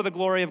fallen short of the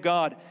glory of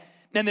God.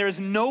 And there is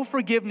no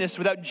forgiveness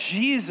without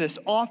Jesus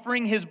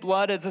offering his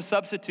blood as a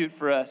substitute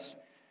for us.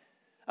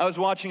 I was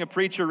watching a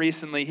preacher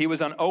recently. He was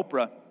on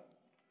Oprah,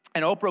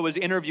 and Oprah was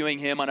interviewing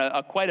him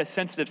on quite a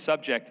sensitive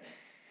subject.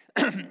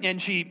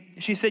 And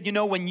she said, you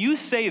know, when you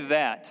say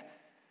that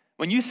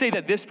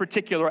this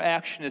particular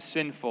action is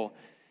sinful,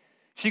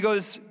 she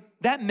goes,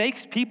 that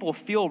makes people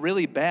feel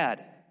really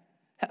bad.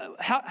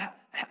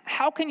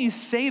 How can you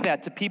say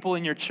that to people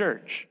in your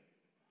church?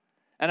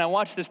 And I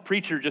watched this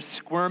preacher just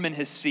squirm in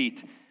his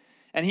seat.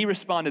 And he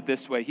responded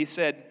this way. He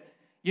said,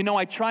 you know,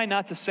 I try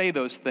not to say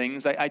those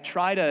things. I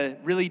try to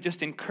really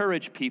just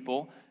encourage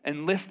people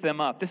and lift them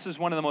up. This is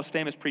one of the most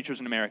famous preachers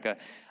in America.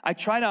 I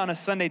try to, on a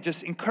Sunday,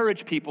 just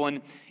encourage people.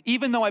 And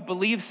even though I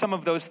believe some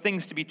of those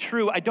things to be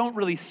true, I don't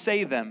really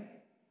say them.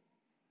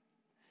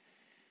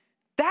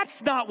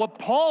 That's not what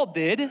Paul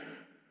did.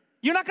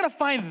 You're not going to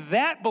find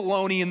that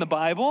baloney in the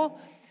Bible.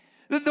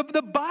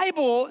 The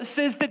Bible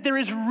says that there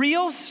is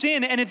real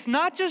sin, and it's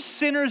not just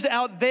sinners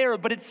out there,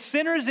 but it's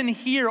sinners in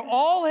here.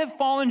 All have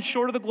fallen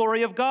short of the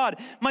glory of God,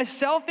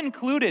 myself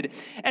included.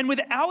 And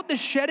without the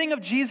shedding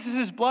of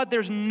Jesus' blood,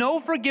 there's no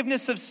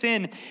forgiveness of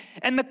sin.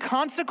 And the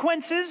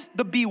consequences,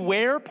 the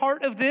beware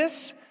part of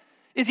this,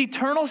 is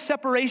eternal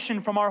separation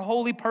from our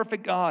holy,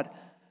 perfect God.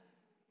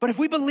 But if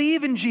we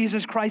believe in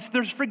Jesus Christ,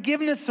 there's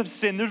forgiveness of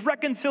sin, there's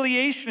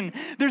reconciliation,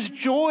 there's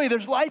joy,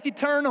 there's life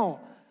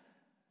eternal.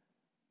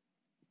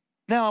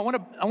 Now,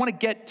 I want to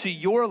get to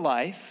your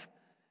life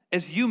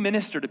as you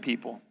minister to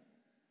people.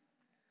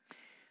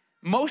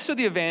 Most of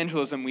the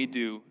evangelism we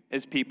do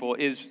as people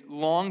is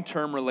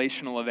long-term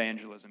relational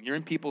evangelism. You're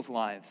in people's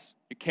lives.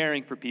 You're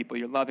caring for people.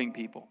 You're loving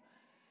people.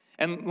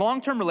 And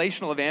long-term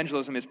relational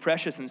evangelism is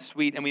precious and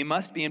sweet, and we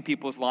must be in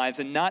people's lives,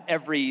 and not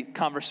every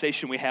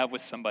conversation we have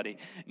with somebody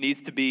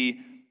needs to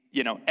be,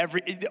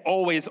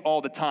 always,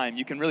 all the time.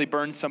 You can really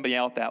burn somebody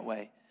out that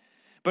way.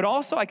 But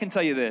also, I can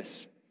tell you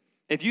this.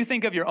 If you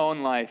think of your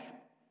own life,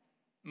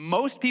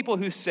 most people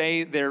who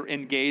say they're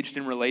engaged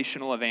in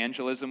relational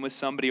evangelism with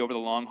somebody over the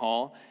long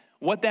haul,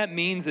 what that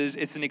means is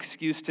it's an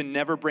excuse to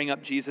never bring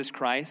up Jesus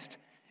Christ,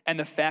 and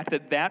the fact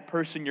that that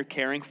person you're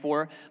caring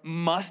for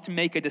must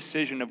make a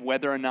decision of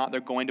whether or not they're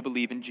going to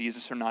believe in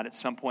Jesus or not at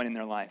some point in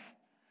their life.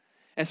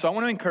 And so I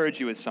want to encourage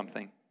you with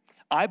something.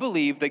 I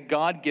believe that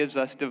God gives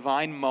us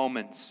divine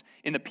moments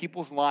in the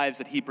people's lives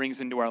that he brings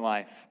into our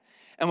life.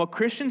 And what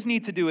Christians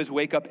need to do is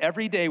wake up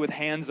every day with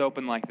hands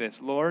open like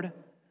this. Lord,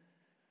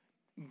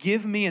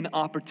 give me an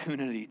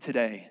opportunity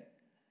today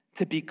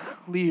to be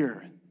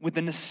clear with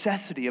the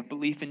necessity of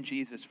belief in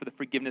Jesus for the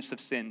forgiveness of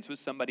sins with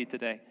somebody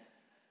today.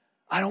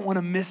 I don't want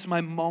to miss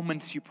my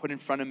moments you put in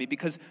front of me,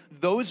 because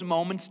those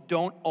moments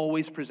don't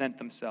always present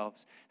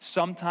themselves.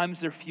 Sometimes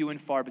they're few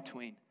and far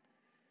between.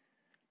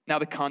 Now,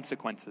 the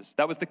consequences.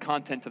 That was the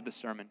content of the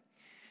sermon.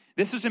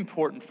 This is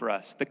important for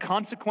us. The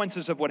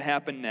consequences of what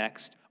happened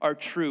next are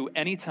true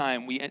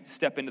anytime we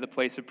step into the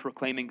place of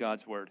proclaiming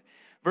God's word.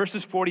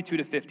 Verses 42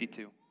 to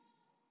 52.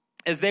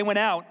 As they went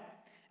out,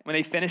 when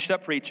they finished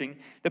up preaching,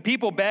 the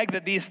people begged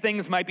that these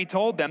things might be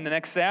told them the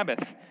next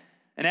Sabbath.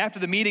 And after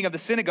the meeting of the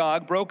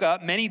synagogue broke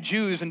up, many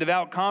Jews and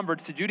devout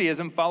converts to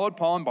Judaism followed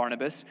Paul and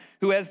Barnabas,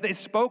 who, as they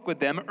spoke with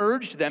them,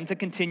 urged them to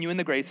continue in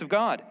the grace of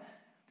God.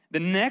 The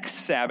next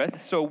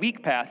Sabbath, so a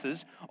week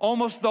passes,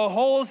 almost the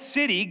whole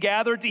city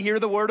gathered to hear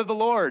the word of the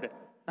Lord.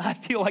 I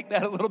feel like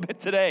that a little bit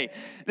today.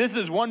 This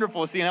is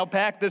wonderful, seeing how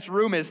packed this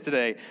room is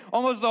today.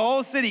 Almost the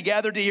whole city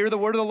gathered to hear the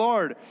word of the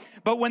Lord.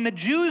 But when the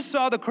Jews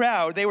saw the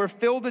crowd, they were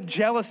filled with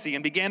jealousy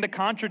and began to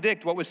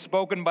contradict what was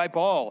spoken by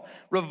Paul,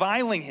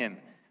 reviling him.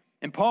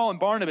 And Paul and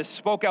Barnabas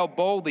spoke out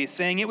boldly,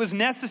 saying, "It was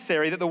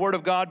necessary that the word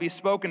of God be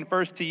spoken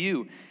first to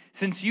you,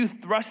 since you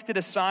thrust it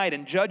aside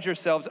and judge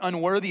yourselves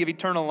unworthy of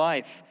eternal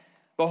life.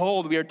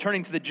 Behold, we are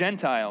turning to the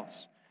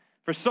Gentiles.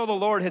 For so the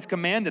Lord has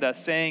commanded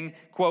us, saying,"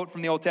 quote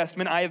from the Old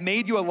Testament, "I have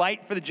made you a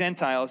light for the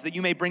Gentiles, that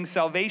you may bring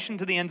salvation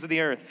to the ends of the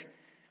earth."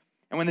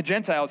 And when the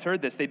Gentiles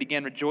heard this, they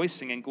began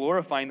rejoicing and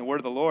glorifying the word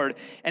of the Lord.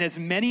 And as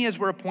many as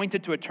were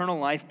appointed to eternal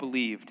life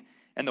believed.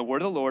 And the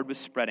word of the Lord was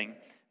spreading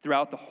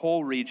throughout the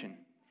whole region.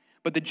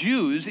 But the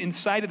Jews, in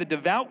sight of the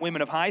devout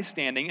women of high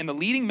standing and the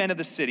leading men of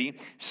the city,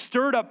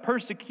 stirred up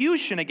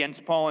persecution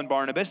against Paul and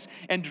Barnabas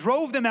and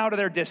drove them out of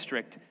their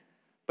district.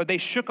 But they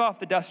shook off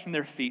the dust from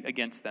their feet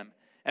against them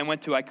and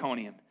went to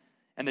Iconium.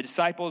 And the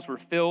disciples were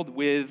filled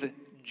with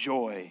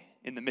joy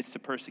in the midst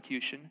of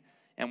persecution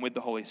and with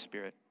the Holy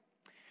Spirit.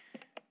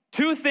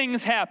 Two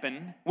things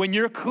happen when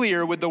you're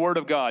clear with the Word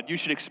of God. You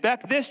should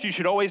expect this. You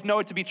should always know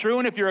it to be true.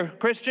 And if you're a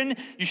Christian,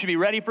 you should be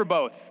ready for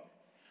both.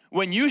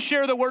 When you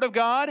share the Word of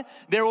God,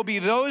 there will be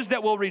those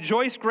that will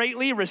rejoice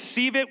greatly,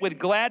 receive it with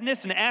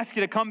gladness, and ask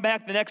you to come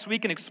back the next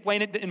week and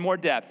explain it in more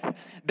depth.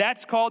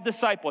 That's called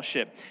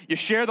discipleship. You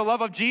share the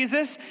love of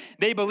Jesus.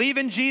 They believe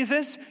in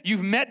Jesus.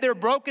 You've met their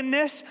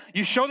brokenness.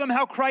 You show them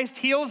how Christ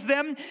heals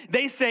them.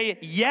 They say,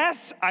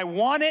 yes, I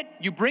want it.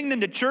 You bring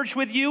them to church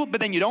with you, but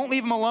then you don't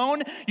leave them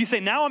alone. You say,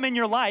 now I'm in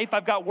your life.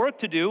 I've got work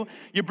to do.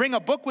 You bring a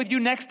book with you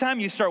next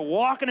time. You start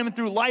walking them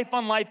through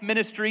life-on-life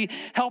ministry,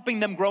 helping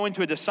them grow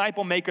into a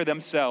disciple maker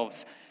themselves.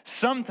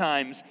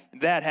 Sometimes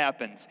that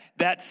happens.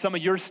 That's some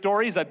of your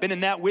stories. I've been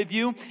in that with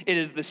you. It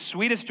is the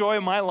sweetest joy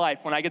of my life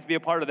when I get to be a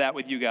part of that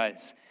with you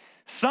guys.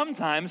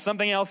 Sometimes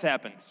something else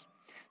happens.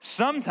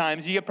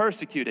 Sometimes you get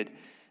persecuted.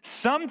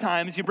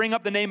 Sometimes you bring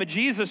up the name of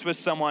Jesus with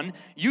someone.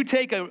 You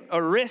take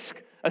a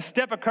risk, a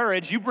step of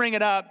courage. You bring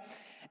it up,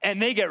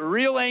 and they get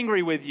real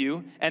angry with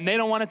you, and they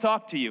don't want to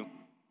talk to you.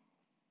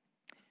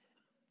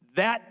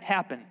 That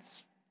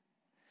happens.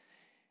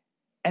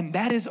 And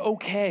that is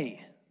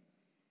okay.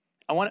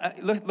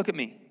 Look at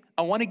me.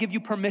 I want to give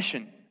you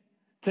permission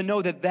to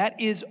know that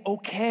that is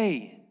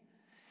okay.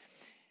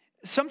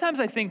 Sometimes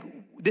I think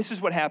this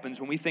is what happens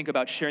when we think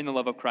about sharing the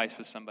love of Christ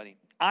with somebody.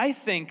 I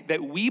think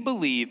that we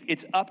believe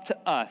it's up to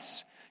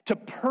us to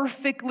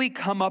perfectly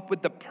come up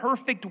with the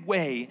perfect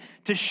way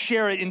to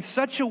share it in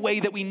such a way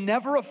that we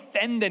never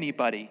offend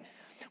anybody.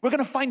 We're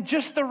going to find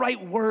just the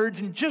right words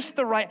and just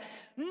the right...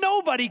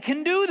 Nobody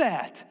can do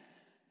that.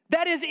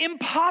 That is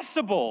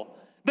impossible.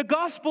 The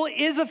gospel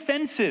is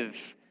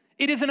offensive.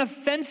 It is an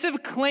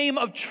offensive claim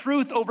of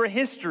truth over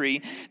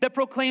history that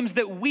proclaims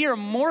that we are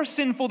more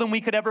sinful than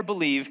we could ever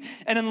believe,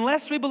 and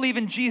unless we believe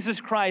in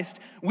Jesus Christ,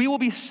 we will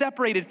be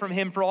separated from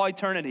him for all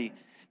eternity.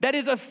 That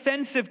is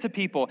offensive to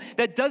people.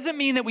 That doesn't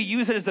mean that we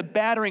use it as a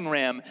battering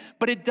ram,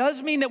 but it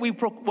does mean that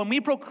when we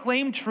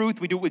proclaim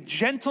truth, we do it with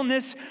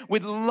gentleness,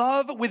 with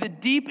love, with a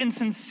deep and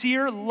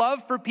sincere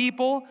love for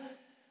people,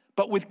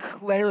 but with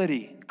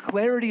clarity.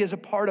 Clarity is a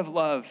part of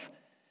love.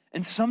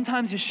 And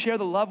sometimes you share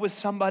the love with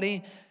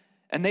somebody,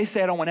 and they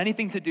say, I don't want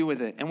anything to do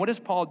with it. And what does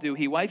Paul do?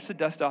 He wipes the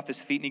dust off his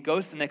feet, and he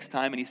goes the next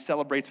time, and he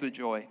celebrates with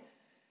joy.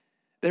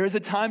 There is a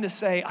time to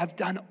say, I've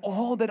done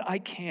all that I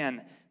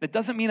can. That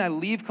doesn't mean I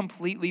leave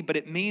completely, but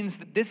it means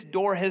that this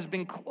door has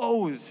been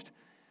closed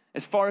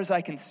as far as I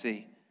can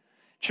see.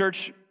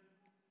 Church,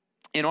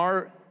 in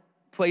our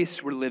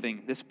place we're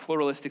living, this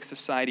pluralistic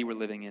society we're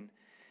living in,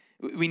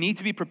 we need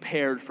to be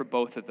prepared for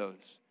both of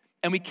those.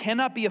 And we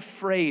cannot be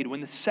afraid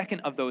when the second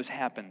of those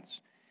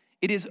happens.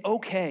 It is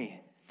okay.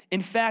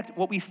 In fact,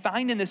 what we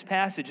find in this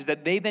passage is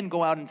that they then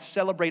go out and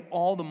celebrate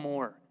all the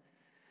more.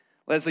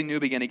 Leslie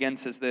Newbegin again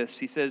says this.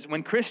 He says,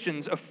 when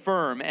Christians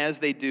affirm, as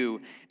they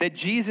do, that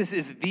Jesus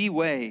is the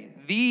way,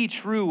 the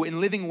true and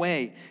living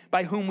way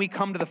by whom we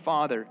come to the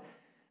Father,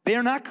 they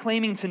are not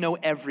claiming to know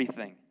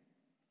everything.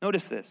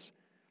 Notice this.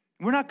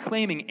 We're not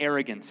claiming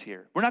arrogance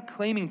here. We're not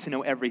claiming to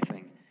know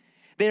everything.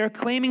 They are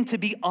claiming to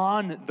be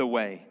on the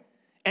way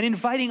and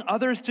inviting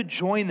others to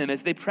join them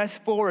as they press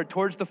forward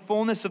towards the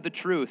fullness of the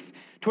truth,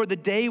 toward the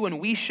day when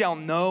we shall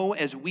know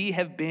as we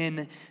have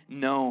been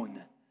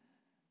known.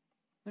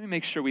 Let me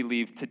make sure we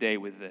leave today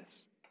with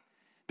this.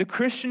 The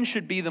Christian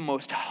should be the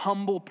most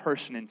humble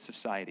person in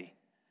society.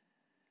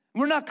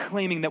 We're not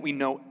claiming that we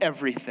know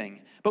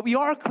everything, but we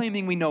are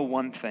claiming we know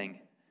one thing.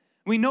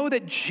 We know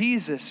that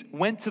Jesus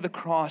went to the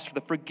cross for the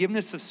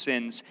forgiveness of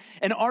sins,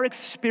 and our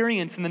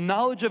experience and the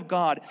knowledge of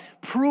God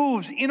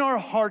proves in our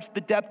hearts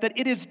the depth that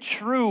it is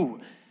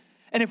true.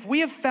 And if we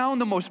have found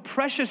the most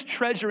precious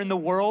treasure in the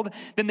world,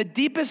 then the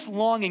deepest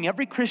longing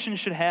every Christian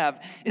should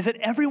have is that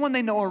everyone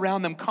they know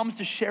around them comes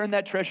to share in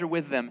that treasure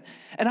with them.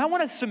 And I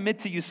want to submit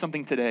to you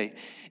something today.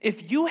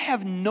 If you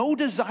have no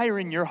desire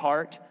in your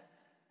heart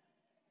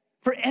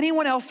for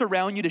anyone else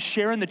around you to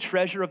share in the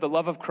treasure of the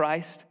love of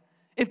Christ,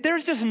 if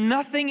there's just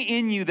nothing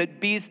in you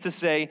that beats to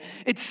say,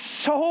 it's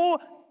so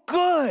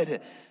good,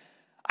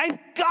 I've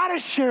got to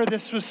share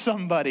this with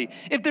somebody.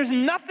 If there's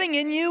nothing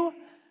in you,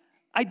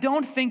 I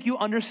don't think you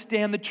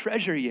understand the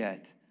treasure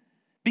yet,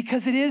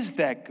 because it is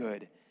that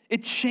good.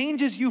 It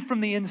changes you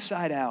from the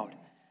inside out.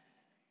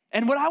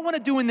 And what I want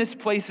to do in this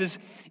place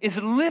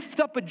is lift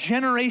up a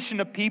generation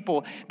of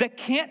people that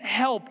can't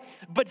help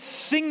but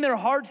sing their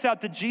hearts out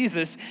to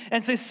Jesus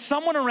and say,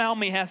 someone around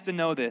me has to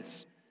know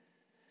this.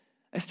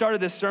 I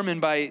started this sermon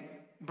by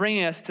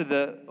bringing us to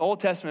the Old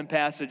Testament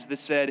passage that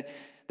said,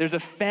 there's a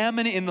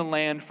famine in the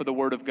land for the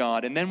word of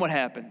God. And then what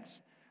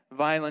happens?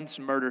 Violence,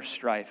 murder,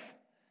 strife.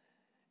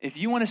 If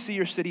you want to see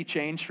your city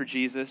change for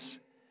Jesus,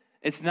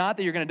 it's not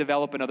that you're going to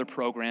develop another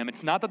program.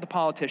 It's not that the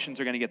politicians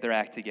are going to get their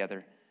act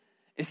together.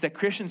 It's that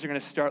Christians are going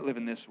to start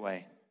living this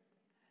way.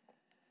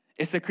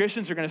 It's that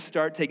Christians are going to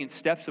start taking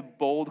steps of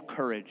bold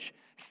courage,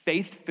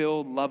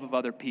 faith-filled love of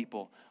other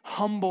people,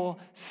 humble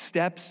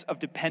steps of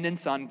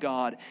dependence on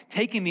God,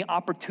 taking the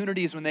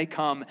opportunities when they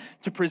come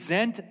to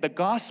present the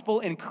gospel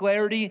in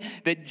clarity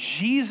that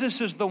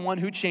Jesus is the one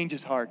who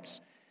changes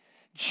hearts.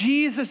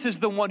 Jesus is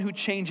the one who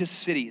changes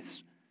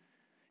cities.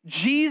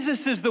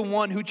 Jesus is the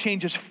one who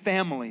changes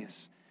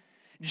families.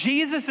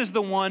 Jesus is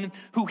the one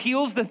who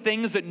heals the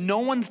things that no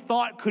one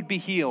thought could be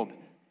healed.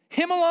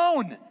 Him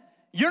alone.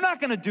 You're not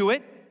going to do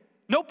it.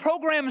 No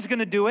program is going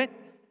to do it.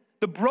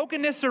 The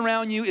brokenness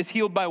around you is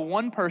healed by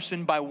one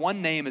person, by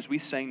one name, as we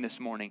sang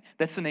this morning.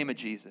 That's the name of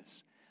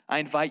Jesus. I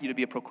invite you to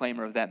be a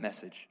proclaimer of that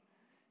message.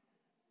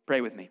 Pray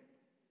with me.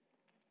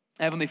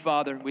 Heavenly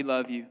Father, we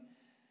love you.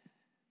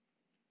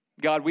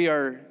 God, we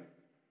are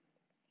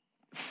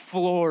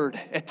floored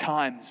at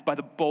times by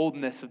the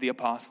boldness of the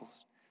apostles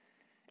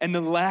and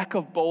the lack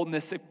of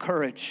boldness and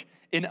courage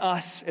in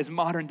us as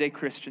modern day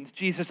Christians.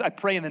 Jesus, I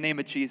pray in the name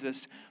of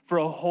Jesus for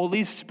a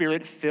Holy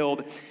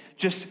Spirit-filled,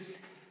 just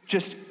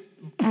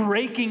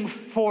breaking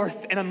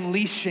forth and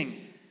unleashing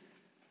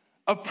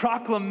of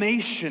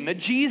proclamation that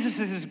Jesus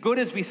is as good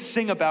as we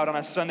sing about on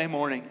a Sunday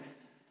morning.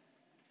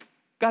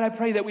 God, I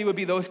pray that we would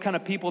be those kind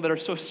of people that are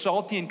so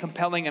salty and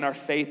compelling in our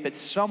faith that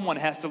someone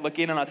has to look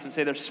in on us and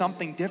say there's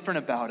something different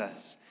about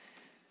us.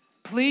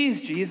 Please,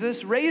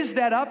 Jesus, raise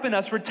that up in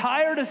us. We're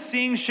tired of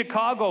seeing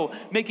Chicago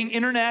making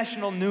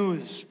international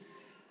news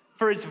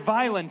for its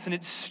violence and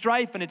its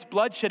strife and its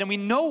bloodshed, and we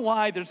know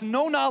why. There's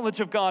no knowledge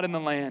of God in the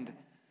land.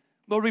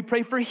 Lord, we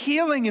pray for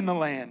healing in the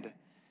land.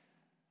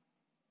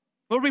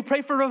 Lord, we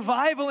pray for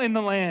revival in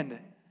the land.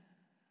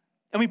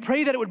 And we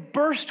pray that it would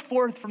burst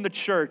forth from the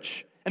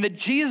church and that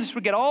Jesus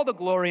would get all the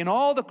glory and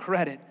all the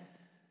credit,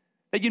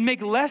 that you'd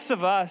make less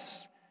of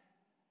us,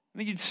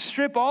 that you'd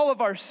strip all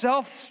of our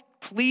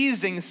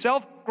self-pleasing,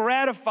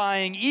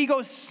 self-gratifying,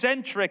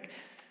 egocentric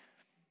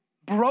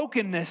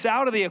brokenness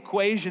out of the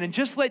equation and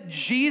just let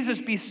Jesus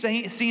be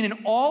seen in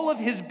all of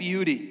his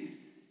beauty.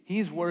 He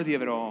is worthy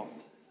of it all.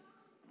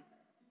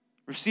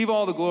 Receive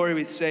all the glory,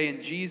 we say,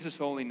 in Jesus'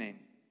 holy name.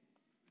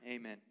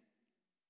 Amen.